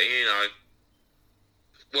to do it. You know,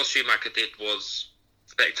 what Schumacher did was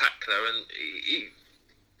spectacular, and he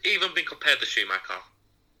even being compared to Schumacher,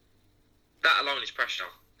 that alone is pressure.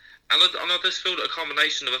 And I just feel that a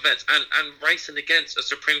combination of events and racing against a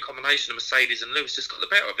supreme combination of Mercedes and Lewis just got the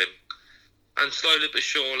better of him. And slowly but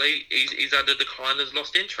surely, he's had a decline and has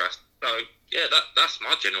lost interest. So, yeah, that's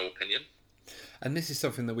my general opinion. And this is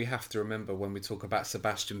something that we have to remember when we talk about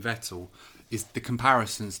Sebastian Vettel, is the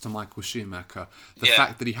comparisons to Michael Schumacher. The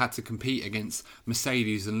fact that he had to compete against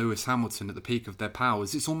Mercedes and Lewis Hamilton at the peak of their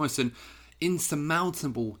powers. It's almost an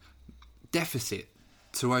insurmountable deficit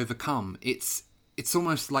to overcome. It's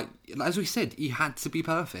almost like, as we said, he had to be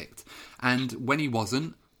perfect. And when he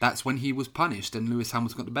wasn't, that's when he was punished and Lewis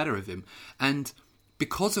Hamilton got the better of him. And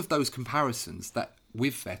because of those comparisons that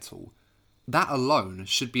with Vettel, that alone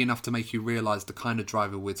should be enough to make you realise the kind of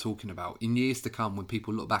driver we're talking about in years to come when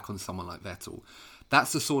people look back on someone like Vettel.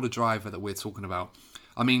 That's the sort of driver that we're talking about.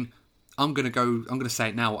 I mean, I'm going to say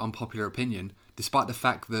it now, unpopular opinion, despite the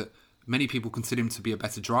fact that many people consider him to be a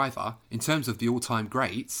better driver, in terms of the all-time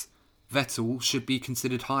greats, Vettel should be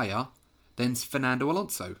considered higher than Fernando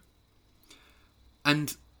Alonso.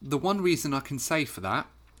 And the one reason I can say for that,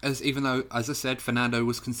 even though, as I said, Fernando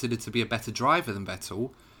was considered to be a better driver than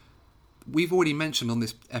Vettel, we've already mentioned on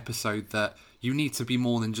this episode that you need to be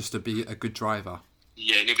more than just be a good driver.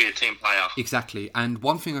 Yeah, you need to be a team player. Exactly. And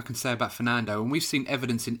one thing I can say about Fernando, and we've seen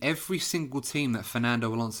evidence in every single team that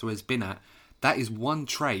Fernando Alonso has been at, that is one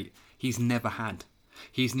trait he's never had.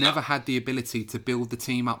 He's never had the ability to build the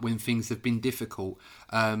team up when things have been difficult.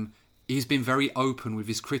 He's been very open with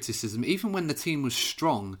his criticism, even when the team was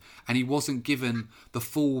strong and he wasn't given the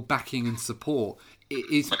full backing and support. It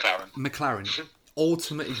is McLaren.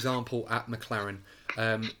 Ultimate example at McLaren.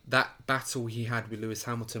 That battle he had with Lewis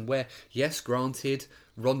Hamilton, where, yes, granted,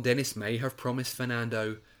 Ron Dennis may have promised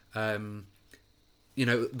Fernando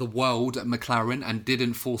the world at McLaren and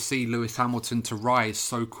didn't foresee Lewis Hamilton to rise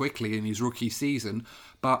so quickly in his rookie season.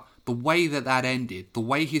 But the way that ended, the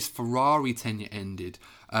way his Ferrari tenure ended,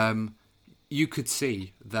 you could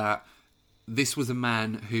see that this was a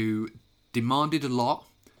man who demanded a lot,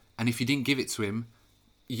 and if you didn't give it to him,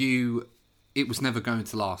 it was never going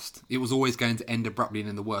to last. It was always going to end abruptly and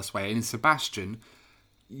in the worst way. And in Sebastian,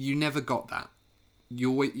 you never got that. You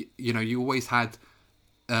always had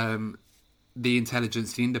the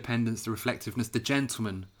intelligence, the independence, the reflectiveness, the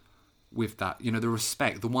gentleman with that. You know, the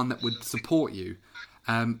respect, the one that would support you.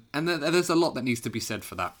 And there's a lot that needs to be said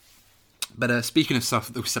for that. But speaking of stuff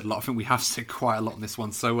that we've said a lot, I think we have said quite a lot on this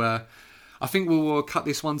one. So I think we'll cut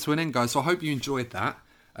this one to an end, guys. So I hope you enjoyed that.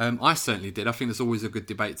 I certainly did. I think there's always a good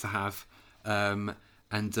debate to have. And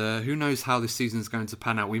who knows how this season is going to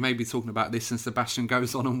pan out. We may be talking about this and Sebastian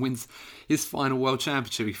goes on and wins his final World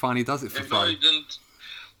Championship. He finally does it for Ferrari.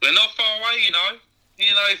 We're not far away, you know.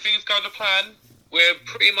 If things go to plan, we're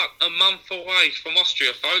pretty much a month away from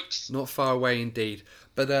Austria, folks. Not far away indeed.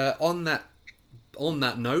 But on that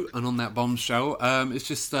note and on that bombshell, it's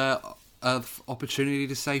just an opportunity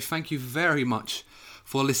to say thank you very much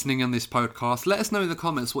for listening on this podcast. Let us know in the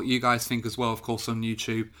comments what you guys think as well, of course, on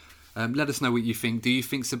YouTube. Let us know what you think. Do you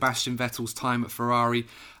think Sebastian Vettel's time at Ferrari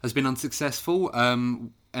has been unsuccessful?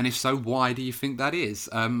 And if so, why do you think that is?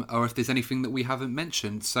 Or if there's anything that we haven't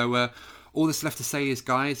mentioned. So all that's left to say is,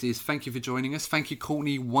 guys, is thank you for joining us. Thank you,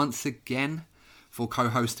 Courtney, once again for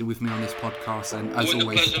co-hosting with me on this podcast. And as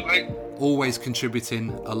always, always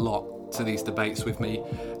contributing a lot to these debates with me.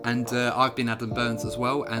 And I've been Adam Burns as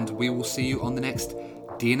well. And we will see you on the next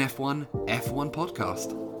DNF1 F1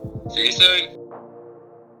 podcast. See you soon.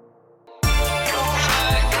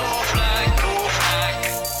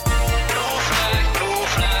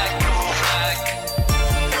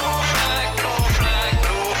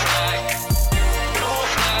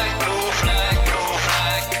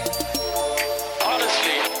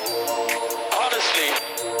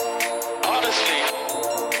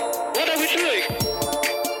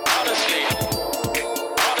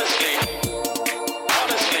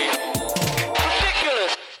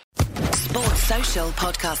 Social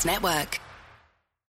Podcast Network.